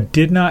 but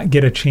did not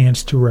get a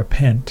chance to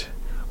repent,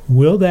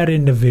 will that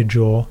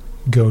individual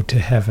go to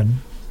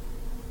heaven?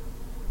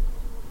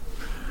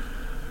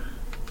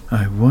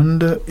 I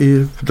wonder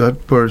if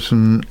that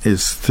person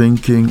is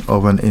thinking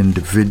of an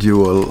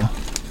individual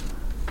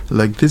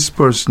like this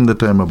person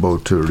that I'm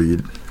about to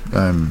read.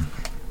 I'm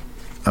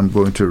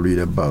going to read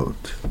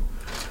about.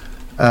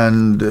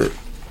 And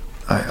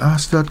I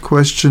ask that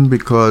question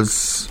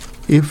because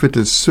if it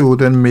is so,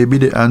 then maybe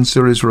the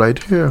answer is right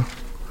here.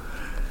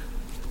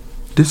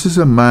 This is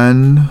a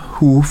man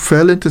who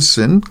fell into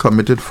sin,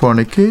 committed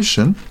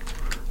fornication,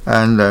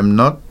 and I'm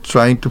not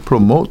trying to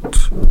promote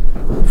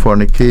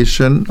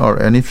fornication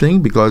or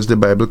anything because the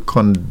Bible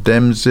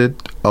condemns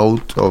it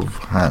out of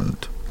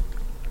hand.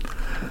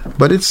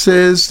 But it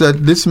says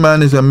that this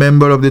man is a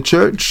member of the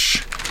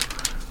church,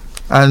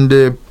 and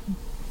the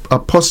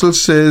apostle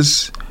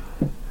says,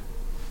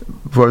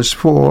 verse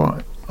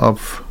 4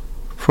 of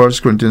 1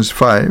 Corinthians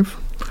 5,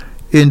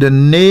 in the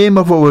name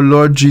of our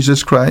Lord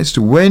Jesus Christ,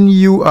 when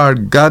you are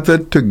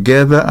gathered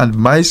together, and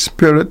my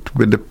spirit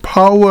with the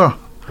power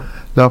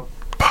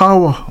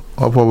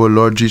of our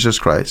Lord Jesus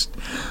Christ,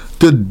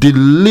 to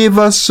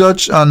deliver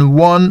such an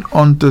one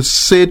unto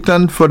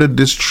Satan for the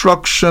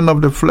destruction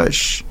of the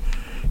flesh.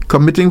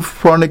 Committing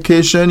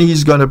fornication,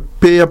 he's going to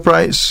pay a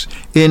price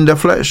in the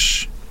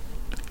flesh.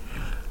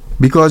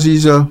 Because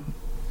he's a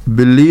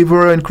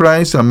believer in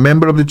Christ, a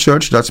member of the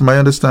church, that's my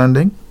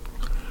understanding,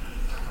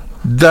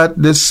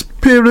 that the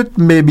spirit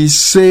may be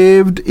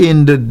saved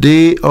in the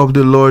day of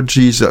the Lord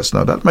Jesus.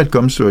 Now that might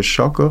come as a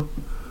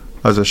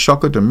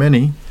shocker to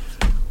many,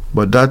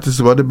 but that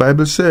is what the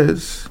Bible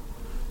says,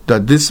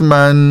 that this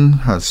man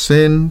has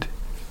sinned,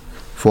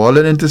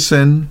 fallen into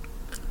sin,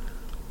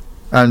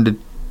 and the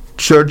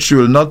church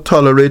will not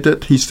tolerate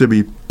it. He's to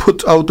be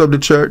put out of the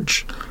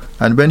church,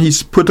 and when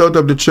he's put out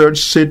of the church,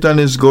 Satan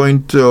is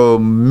going to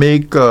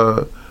make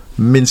a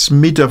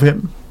mincemeat of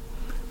him,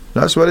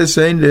 That's what it's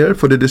saying there,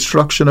 for the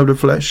destruction of the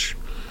flesh.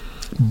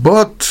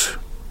 But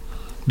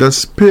the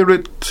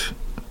spirit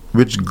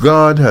which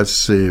God has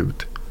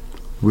saved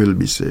will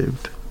be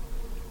saved.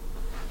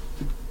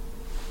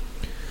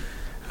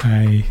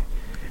 I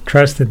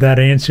trust that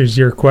answers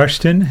your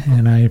question,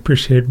 and I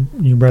appreciate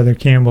you, Brother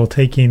Campbell,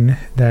 taking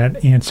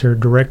that answer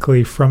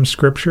directly from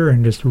Scripture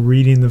and just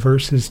reading the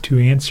verses to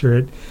answer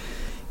it.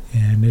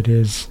 And it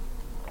is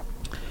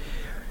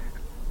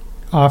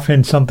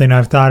often something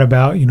I've thought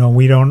about.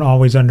 We don't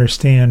always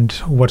understand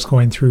what's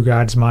going through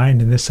God's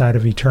mind in this side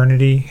of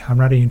eternity. I'm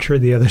not even sure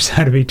the other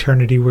side of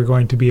eternity we're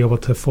going to be able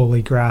to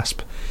fully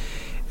grasp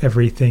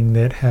everything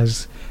that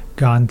has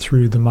gone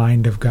through the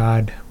mind of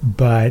God.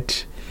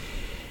 But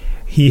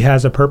He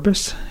has a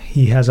purpose,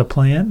 He has a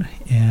plan,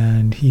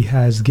 and He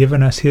has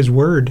given us His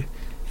Word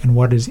and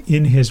what is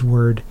in His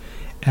Word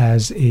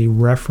as a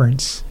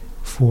reference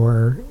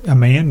for a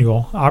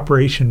manual,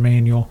 operation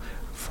manual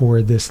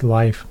for this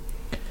life.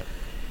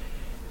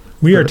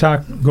 We are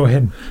talking... Go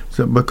ahead.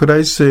 But could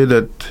I say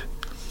that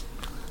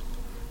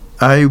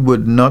I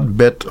would not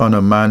bet on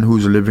a man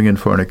who's living in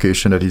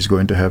fornication that he's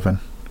going to heaven?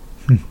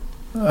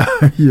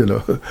 I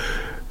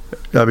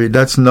mean,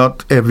 that's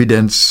not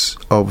evidence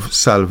of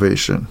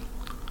salvation.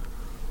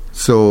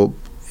 So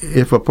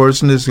if a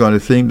person is going to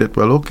think that,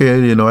 well,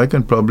 okay, I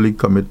can probably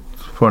commit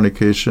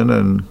fornication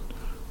and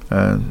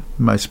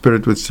my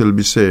spirit would still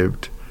be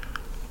saved,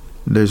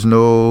 there's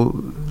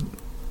no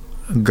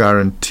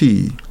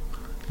guarantee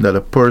that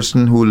a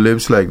person who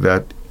lives like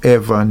that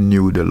ever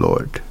knew the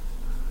Lord.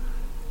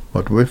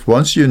 But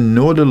once you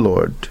know the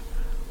Lord,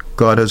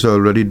 God has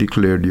already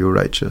declared you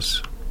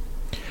righteous.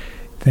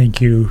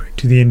 Thank you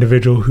to the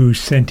individual who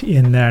sent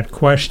in that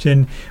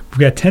question.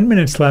 We've got 10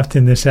 minutes left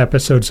in this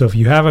episode, so if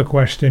you have a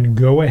question,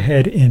 go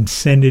ahead and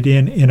send it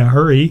in a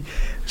hurry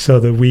so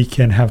that we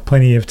can have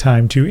plenty of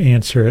time to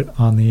answer it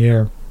on the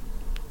air.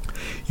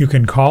 You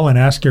can call and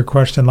ask your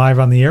question live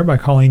on the air by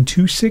calling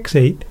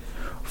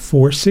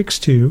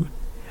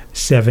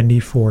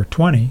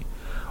 268-462-7420,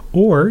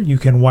 or you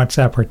can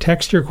WhatsApp or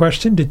text your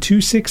question to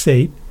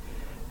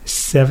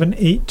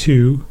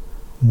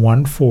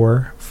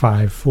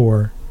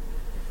 268-782-1454.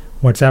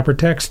 WhatsApp or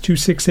text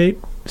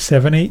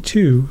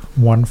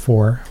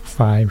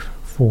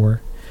 268-782-1454.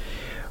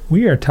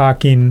 We are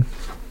talking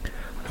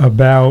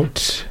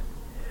about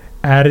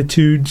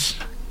attitudes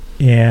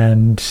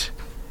and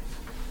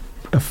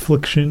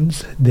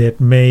afflictions that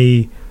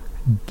may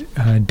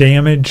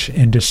damage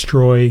and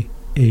destroy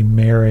a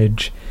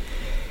marriage.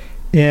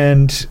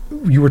 And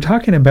you were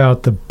talking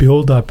about the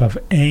buildup of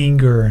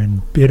anger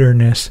and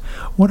bitterness.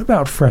 What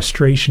about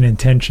frustration and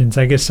tensions?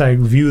 I guess I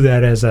view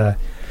that as a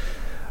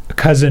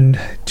cousin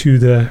to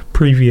the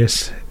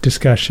previous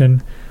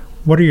discussion.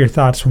 What are your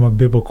thoughts from a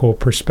biblical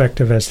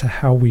perspective as to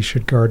how we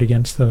should guard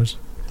against those?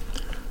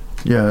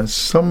 Yeah,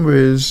 some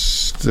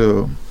ways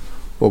to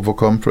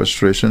overcome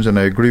frustrations, and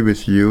I agree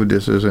with you.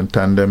 This is in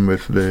tandem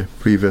with the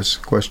previous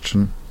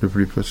question,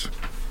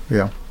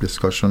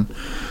 discussion.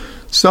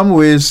 Some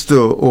ways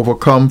to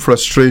overcome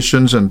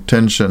frustrations and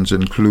tensions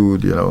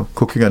include,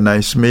 cooking a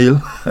nice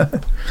meal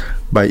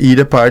by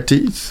either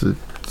party,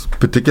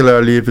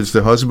 particularly if it's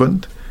the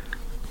husband.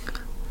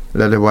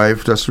 Let the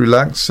wife just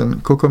relax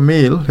and cook a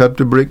meal, help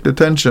to break the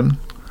tension.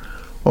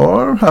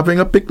 Or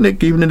having a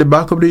picnic, even in the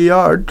back of the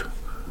yard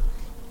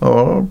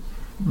or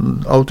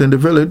out in the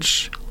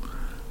village.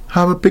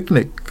 Have a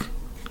picnic.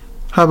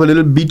 Have a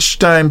little beach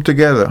time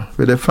together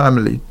with the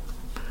family.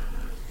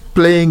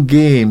 Playing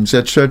games,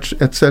 etc.,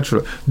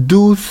 etc.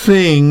 Do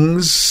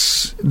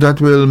things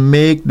that will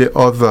make the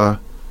other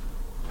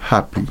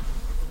happy.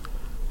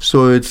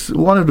 So it's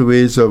one of the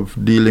ways of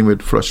dealing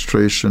with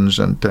frustrations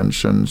and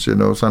tensions.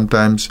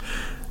 Sometimes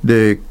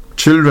the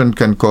children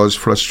can cause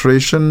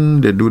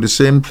frustration. They do the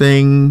same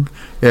thing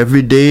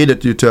every day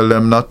that you tell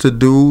them not to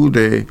do.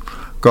 They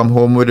come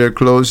home with their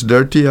clothes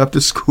dirty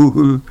after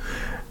school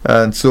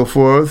and so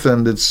forth.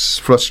 And it's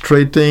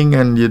frustrating,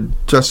 and you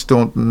just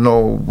don't know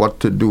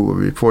what to do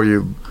before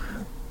you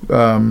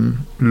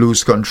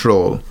lose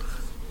control.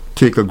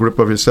 Take a grip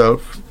of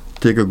yourself.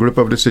 Take a grip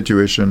of the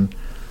situation.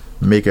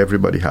 Make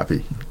everybody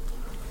happy.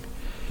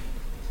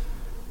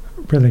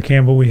 Brother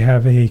Campbell, we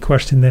have a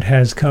question that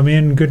has come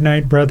in. Good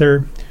night,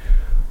 brother.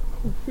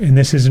 And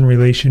this is in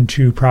relation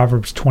to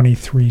Proverbs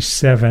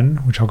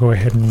 23:7, which I'll go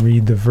ahead and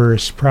read the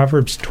verse.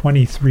 Proverbs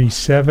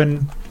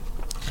 23:7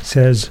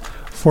 says,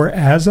 "For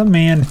as a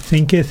man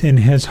thinketh in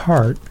his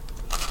heart,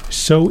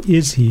 so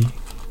is he.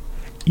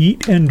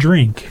 Eat and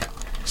drink,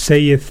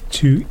 saith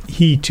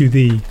he to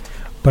thee,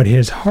 but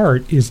his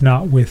heart is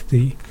not with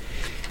thee."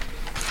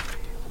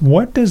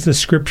 What does the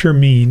scripture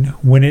mean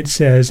when it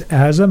says,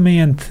 "As a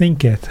man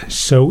thinketh,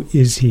 so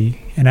is he"?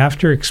 And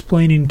after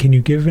explaining, can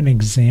you give an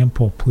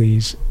example,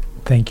 please?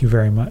 Thank you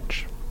very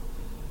much.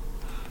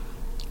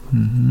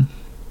 Mm-hmm.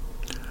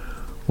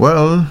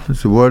 Well,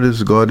 the word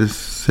is God is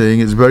saying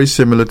is very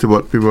similar to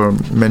what we were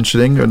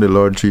mentioning, and the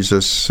Lord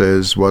Jesus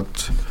says,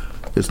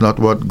 it's not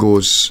what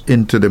goes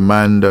into the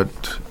man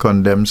that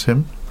condemns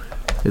him,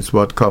 it's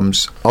what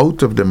comes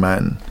out of the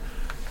man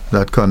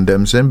that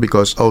condemns him,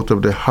 because out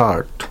of the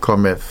heart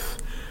cometh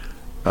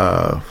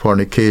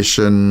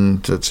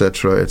fornication,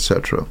 etc.,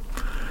 etc.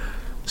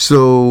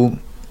 So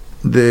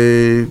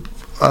the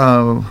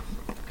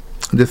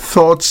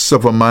thoughts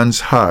of a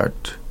man's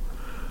heart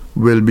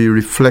will be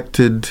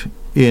reflected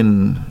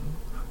in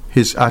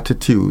his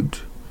attitude,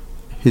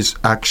 his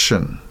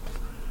action,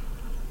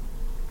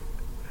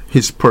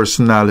 his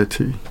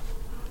personality.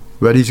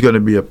 Whether he's going to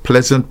be a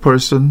pleasant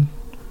person,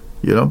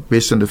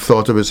 based on the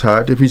thought of his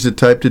heart. If he's the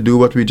type to do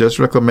what we just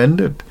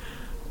recommended,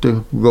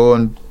 to go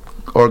and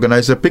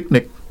organize a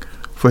picnic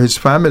for his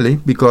family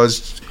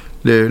because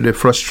the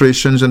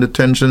frustrations and the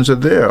tensions are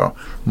there.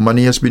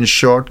 Money has been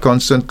short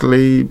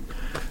constantly.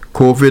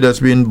 COVID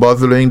has been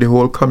bothering the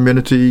whole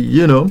community.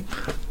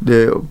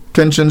 The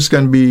tensions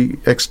can be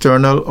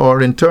external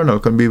or internal,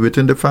 can be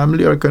within the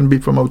family or can be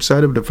from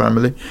outside of the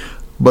family.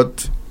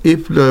 But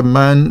if the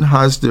man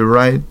has the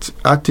right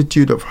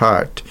attitude of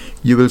heart,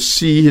 you will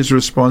see his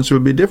response will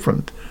be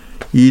different.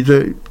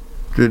 Either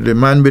the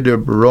man with the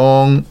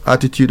wrong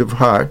attitude of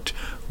heart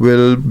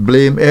will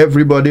blame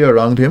everybody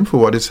around him for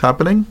what is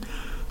happening,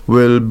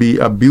 will be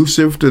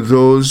abusive to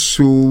those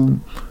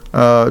who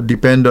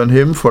depend on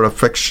him for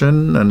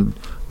affection and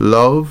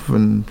love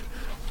and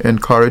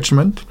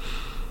encouragement,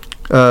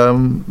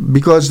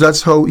 because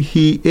that's how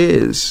he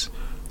is.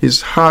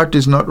 His heart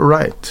is not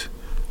right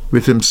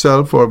with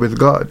himself or with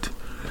God.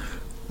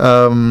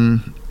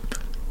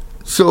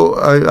 So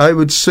I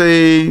would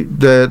say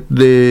that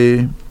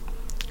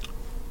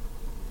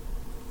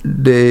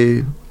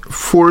the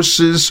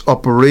forces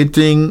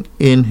operating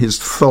in his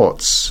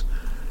thoughts,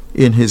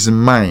 in his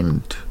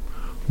mind,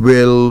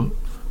 will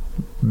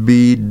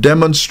be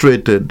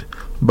demonstrated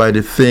by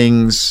the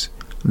things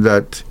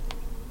that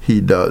he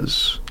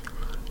does.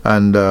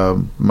 And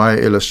my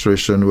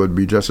illustration would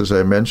be just as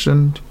I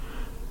mentioned.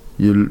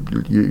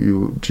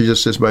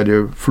 Jesus says, by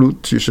their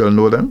fruit you shall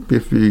know them.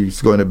 If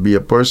he's going to be a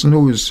person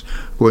who is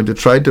going to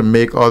try to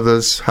make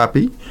others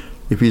happy,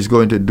 if he's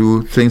going to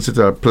do things that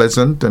are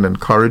pleasant and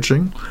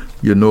encouraging,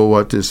 you know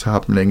what is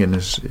happening in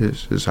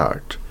his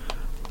heart.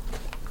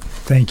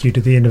 Thank you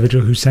to the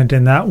individual who sent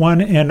in that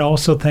one, and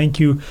also thank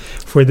you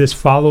for this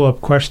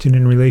follow-up question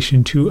in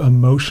relation to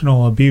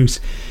emotional abuse.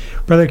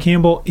 Brother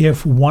Campbell,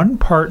 if one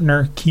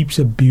partner keeps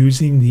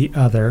abusing the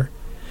other,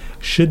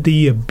 should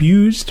the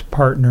abused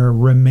partner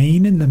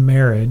remain in the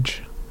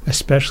marriage,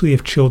 especially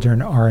if children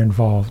are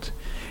involved?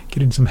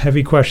 Getting some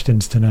heavy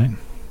questions tonight.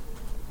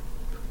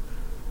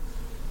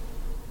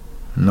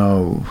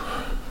 No.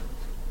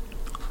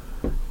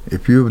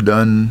 If you've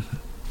done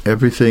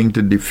everything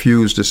to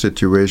diffuse the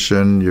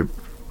situation, you've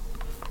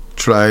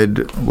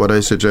tried what I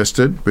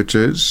suggested, which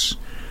is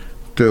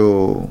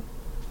to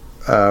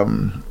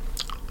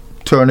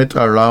turn it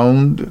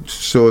around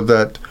so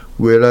that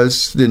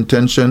whereas the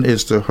intention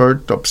is to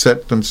hurt,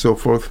 upset, and so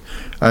forth,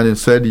 and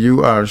instead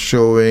you are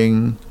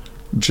showing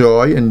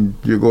joy and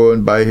you go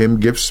and buy him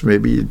gifts,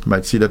 maybe you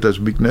might see that as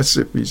weakness.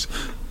 If he's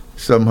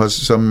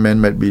some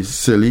men might be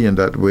silly in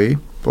that way,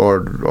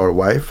 or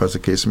wife, as the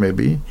case may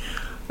be.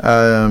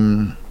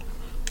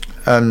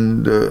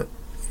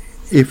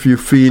 If you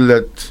feel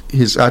that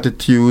his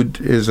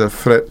attitude is a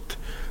threat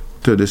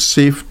to the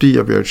safety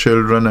of your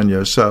children and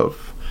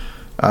yourself,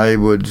 I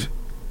would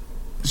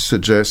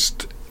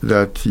suggest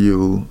that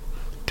you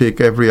take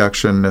every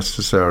action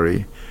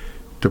necessary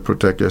to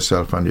protect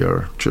yourself and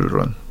your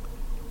children.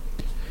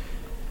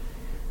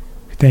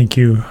 Thank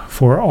you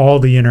for all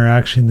the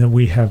interaction that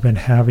we have been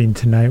having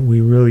tonight.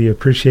 We really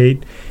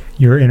appreciate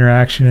your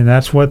interaction, and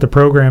that's what the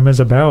program is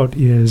about,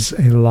 is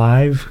a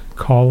live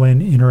call-in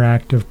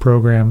interactive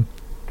program.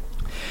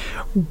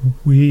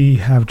 We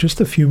have just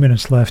a few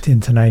minutes left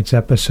in tonight's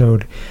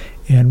episode,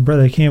 and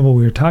Brother Campbell,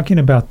 we were talking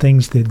about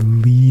things that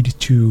lead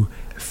to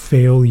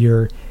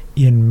failure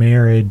in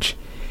marriage.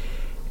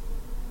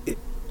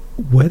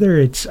 Whether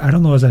it's, I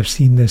don't know as I've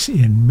seen this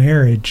in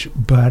marriage,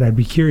 but I'd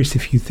be curious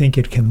if you think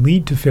it can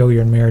lead to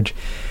failure in marriage.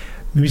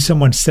 Maybe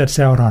someone sets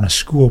out on a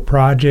school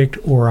project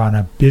or on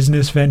a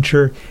business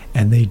venture,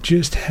 and they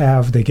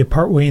get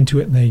partway into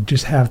it and they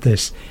just have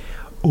this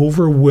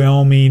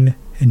overwhelming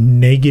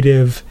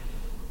negative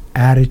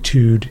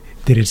attitude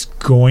that is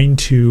going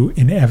to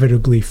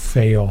inevitably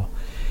fail.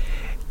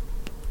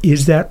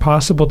 Is that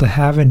possible to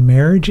have in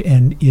marriage,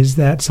 and is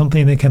that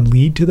something that can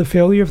lead to the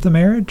failure of the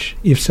marriage?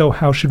 If so,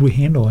 how should we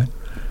handle it?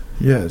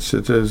 Yes,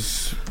 it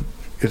is.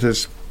 It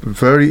is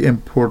very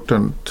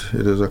important.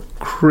 It is a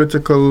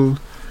critical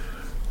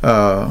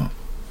matter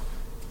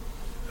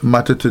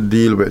to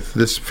deal with,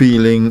 this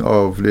feeling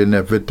of the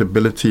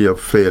inevitability of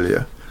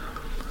failure.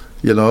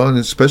 And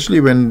especially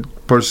when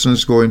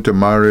persons go into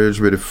marriage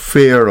with a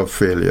fear of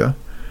failure,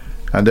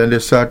 and then they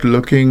start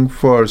looking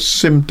for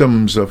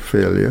symptoms of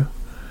failure,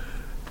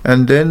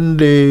 and then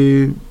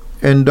they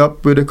end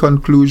up with a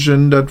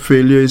conclusion that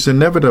failure is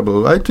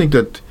inevitable. I think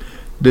that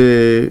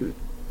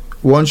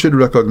one should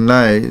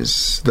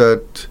recognize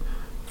that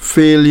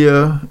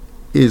failure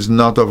is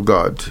not of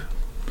God.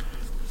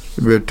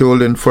 We're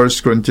told in 1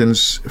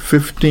 Corinthians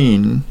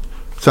 15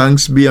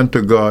 Thanks be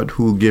unto God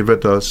who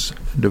giveth us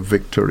the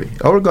victory.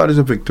 Our God is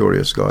a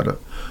victorious God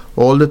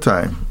all the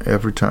time,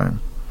 every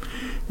time.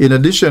 In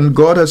addition,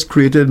 God has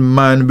created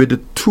man with the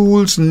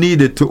tools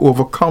needed to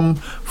overcome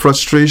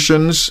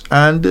frustrations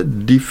and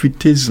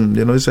defeatism.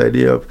 You know, this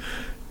idea of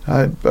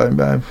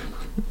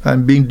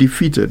I'm being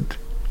defeated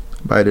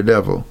by the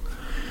devil.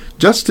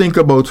 Just think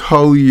about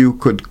how you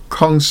could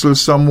counsel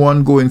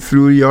someone going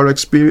through your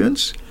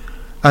experience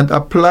and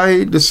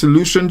apply the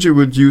solutions you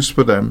would use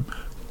for them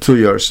to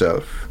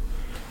yourself.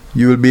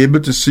 You will be able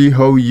to see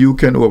how you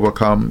can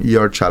overcome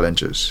your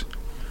challenges.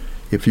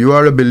 If you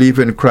are a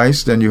believer in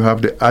Christ, then you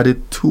have the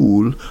added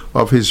tool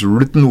of His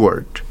written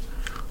word.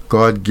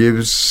 God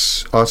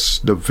gives us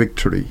the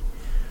victory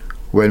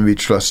when we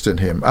trust in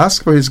Him.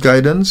 Ask for His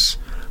guidance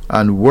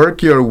and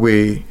work your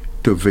way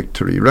to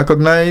victory.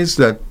 Recognize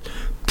that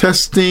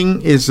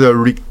testing is a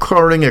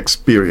recurring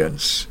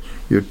experience.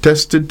 You're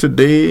tested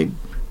today,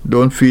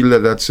 don't feel that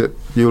that's it.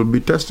 You'll be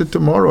tested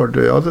tomorrow or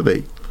the other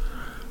day.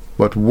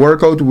 But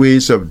work out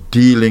ways of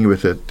dealing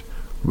with it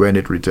when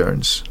it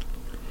returns.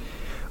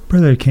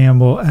 Brother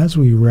Campbell, as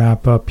we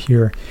wrap up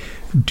here,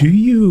 do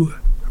you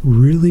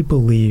really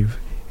believe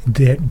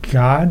that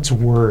God's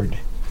Word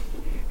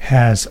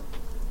has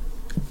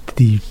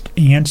the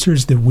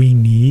answers that we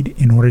need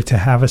in order to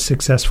have a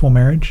successful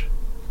marriage?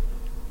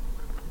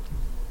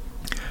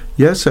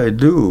 Yes, I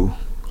do.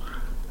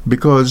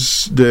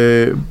 Because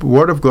the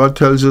Word of God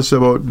tells us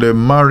about the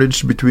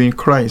marriage between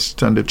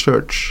Christ and the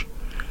church.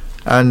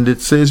 And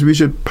it says we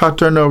should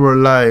pattern our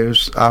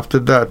lives after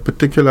that,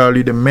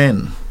 particularly the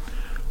men.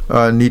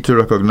 Need to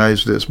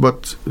recognize this,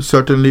 but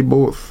certainly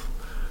both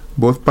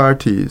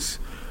parties.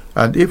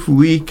 And if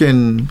we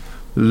can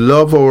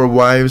love our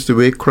wives the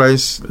way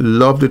Christ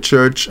loved the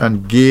church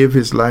and gave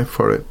His life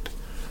for it,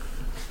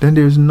 then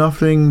there's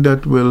nothing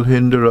that will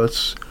hinder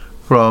us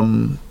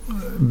from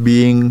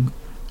being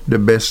the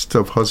best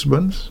of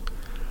husbands.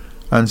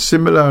 And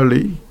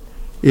similarly,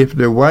 if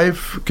the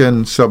wife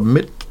can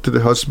submit to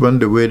the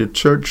husband the way the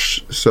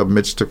church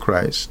submits to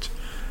Christ,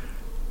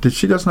 then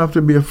she doesn't have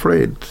to be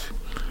afraid.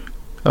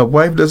 A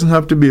wife doesn't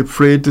have to be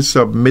afraid to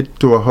submit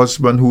to a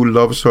husband who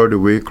loves her the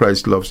way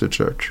Christ loves the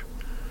church.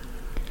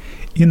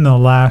 In the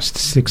last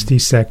 60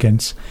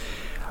 seconds,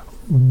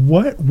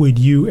 what would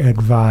you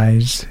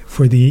advise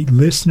for the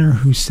listener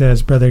who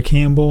says, Brother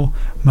Campbell,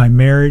 my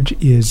marriage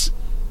is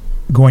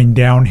going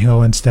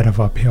downhill instead of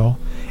uphill,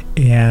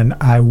 and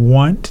I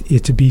want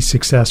it to be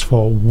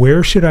successful?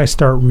 Where should I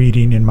start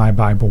reading in my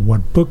Bible?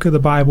 What book of the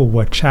Bible,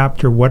 what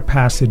chapter, what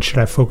passage should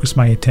I focus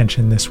my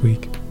attention this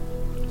week?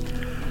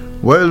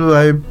 Well,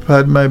 I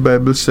had my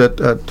Bible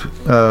set at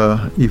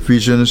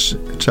Ephesians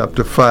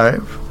chapter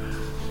 5,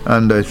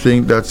 and I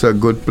think that's a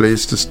good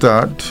place to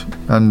start,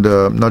 and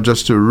not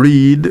just to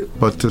read,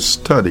 but to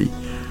study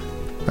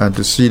and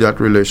to see that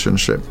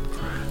relationship.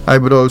 I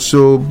would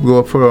also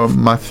go for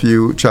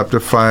Matthew chapter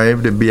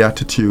 5, the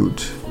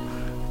Beatitude.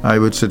 I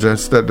would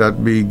suggest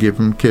that be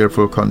given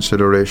careful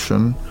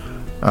consideration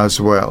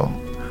as well.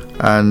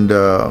 And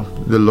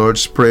the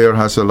Lord's Prayer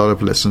has a lot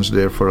of lessons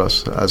there for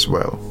us as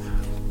well.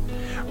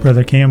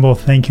 Brother Campbell,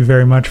 thank you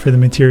very much for the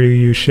material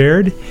you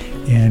shared,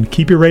 and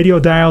keep your radio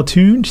dial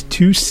tuned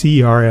to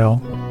CRL.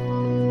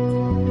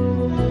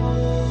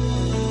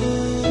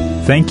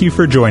 Thank you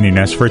for joining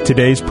us for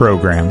today's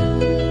program.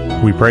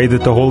 We pray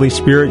that the Holy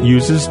Spirit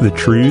uses the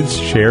truths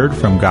shared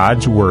from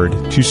God's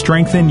Word to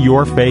strengthen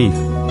your faith.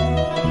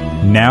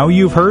 Now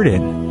you've heard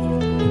it.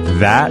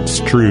 That's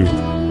truth.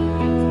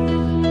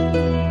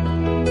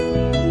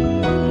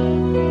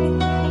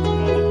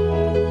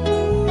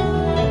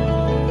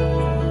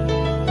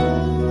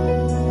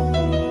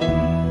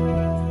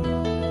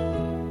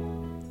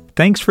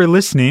 Thanks for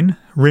listening.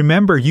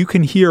 Remember, you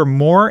can hear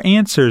more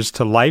answers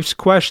to life's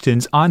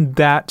questions on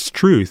That's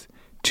Truth,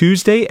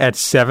 Tuesday at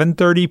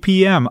 7:30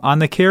 p.m. on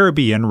the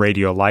Caribbean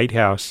Radio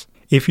Lighthouse.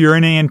 If you're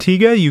in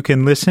Antigua, you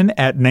can listen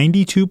at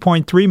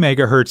 92.3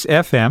 megahertz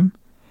FM.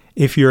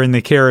 If you're in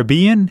the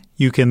Caribbean,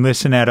 you can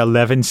listen at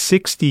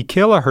 1160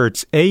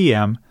 kilohertz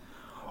AM,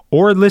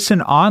 or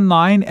listen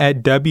online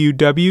at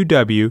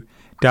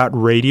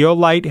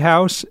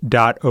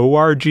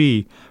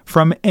www.radiolighthouse.org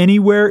from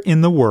anywhere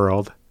in the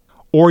world.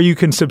 Or you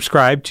can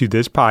subscribe to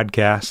this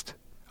podcast.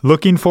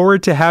 Looking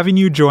forward to having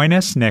you join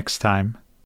us next time.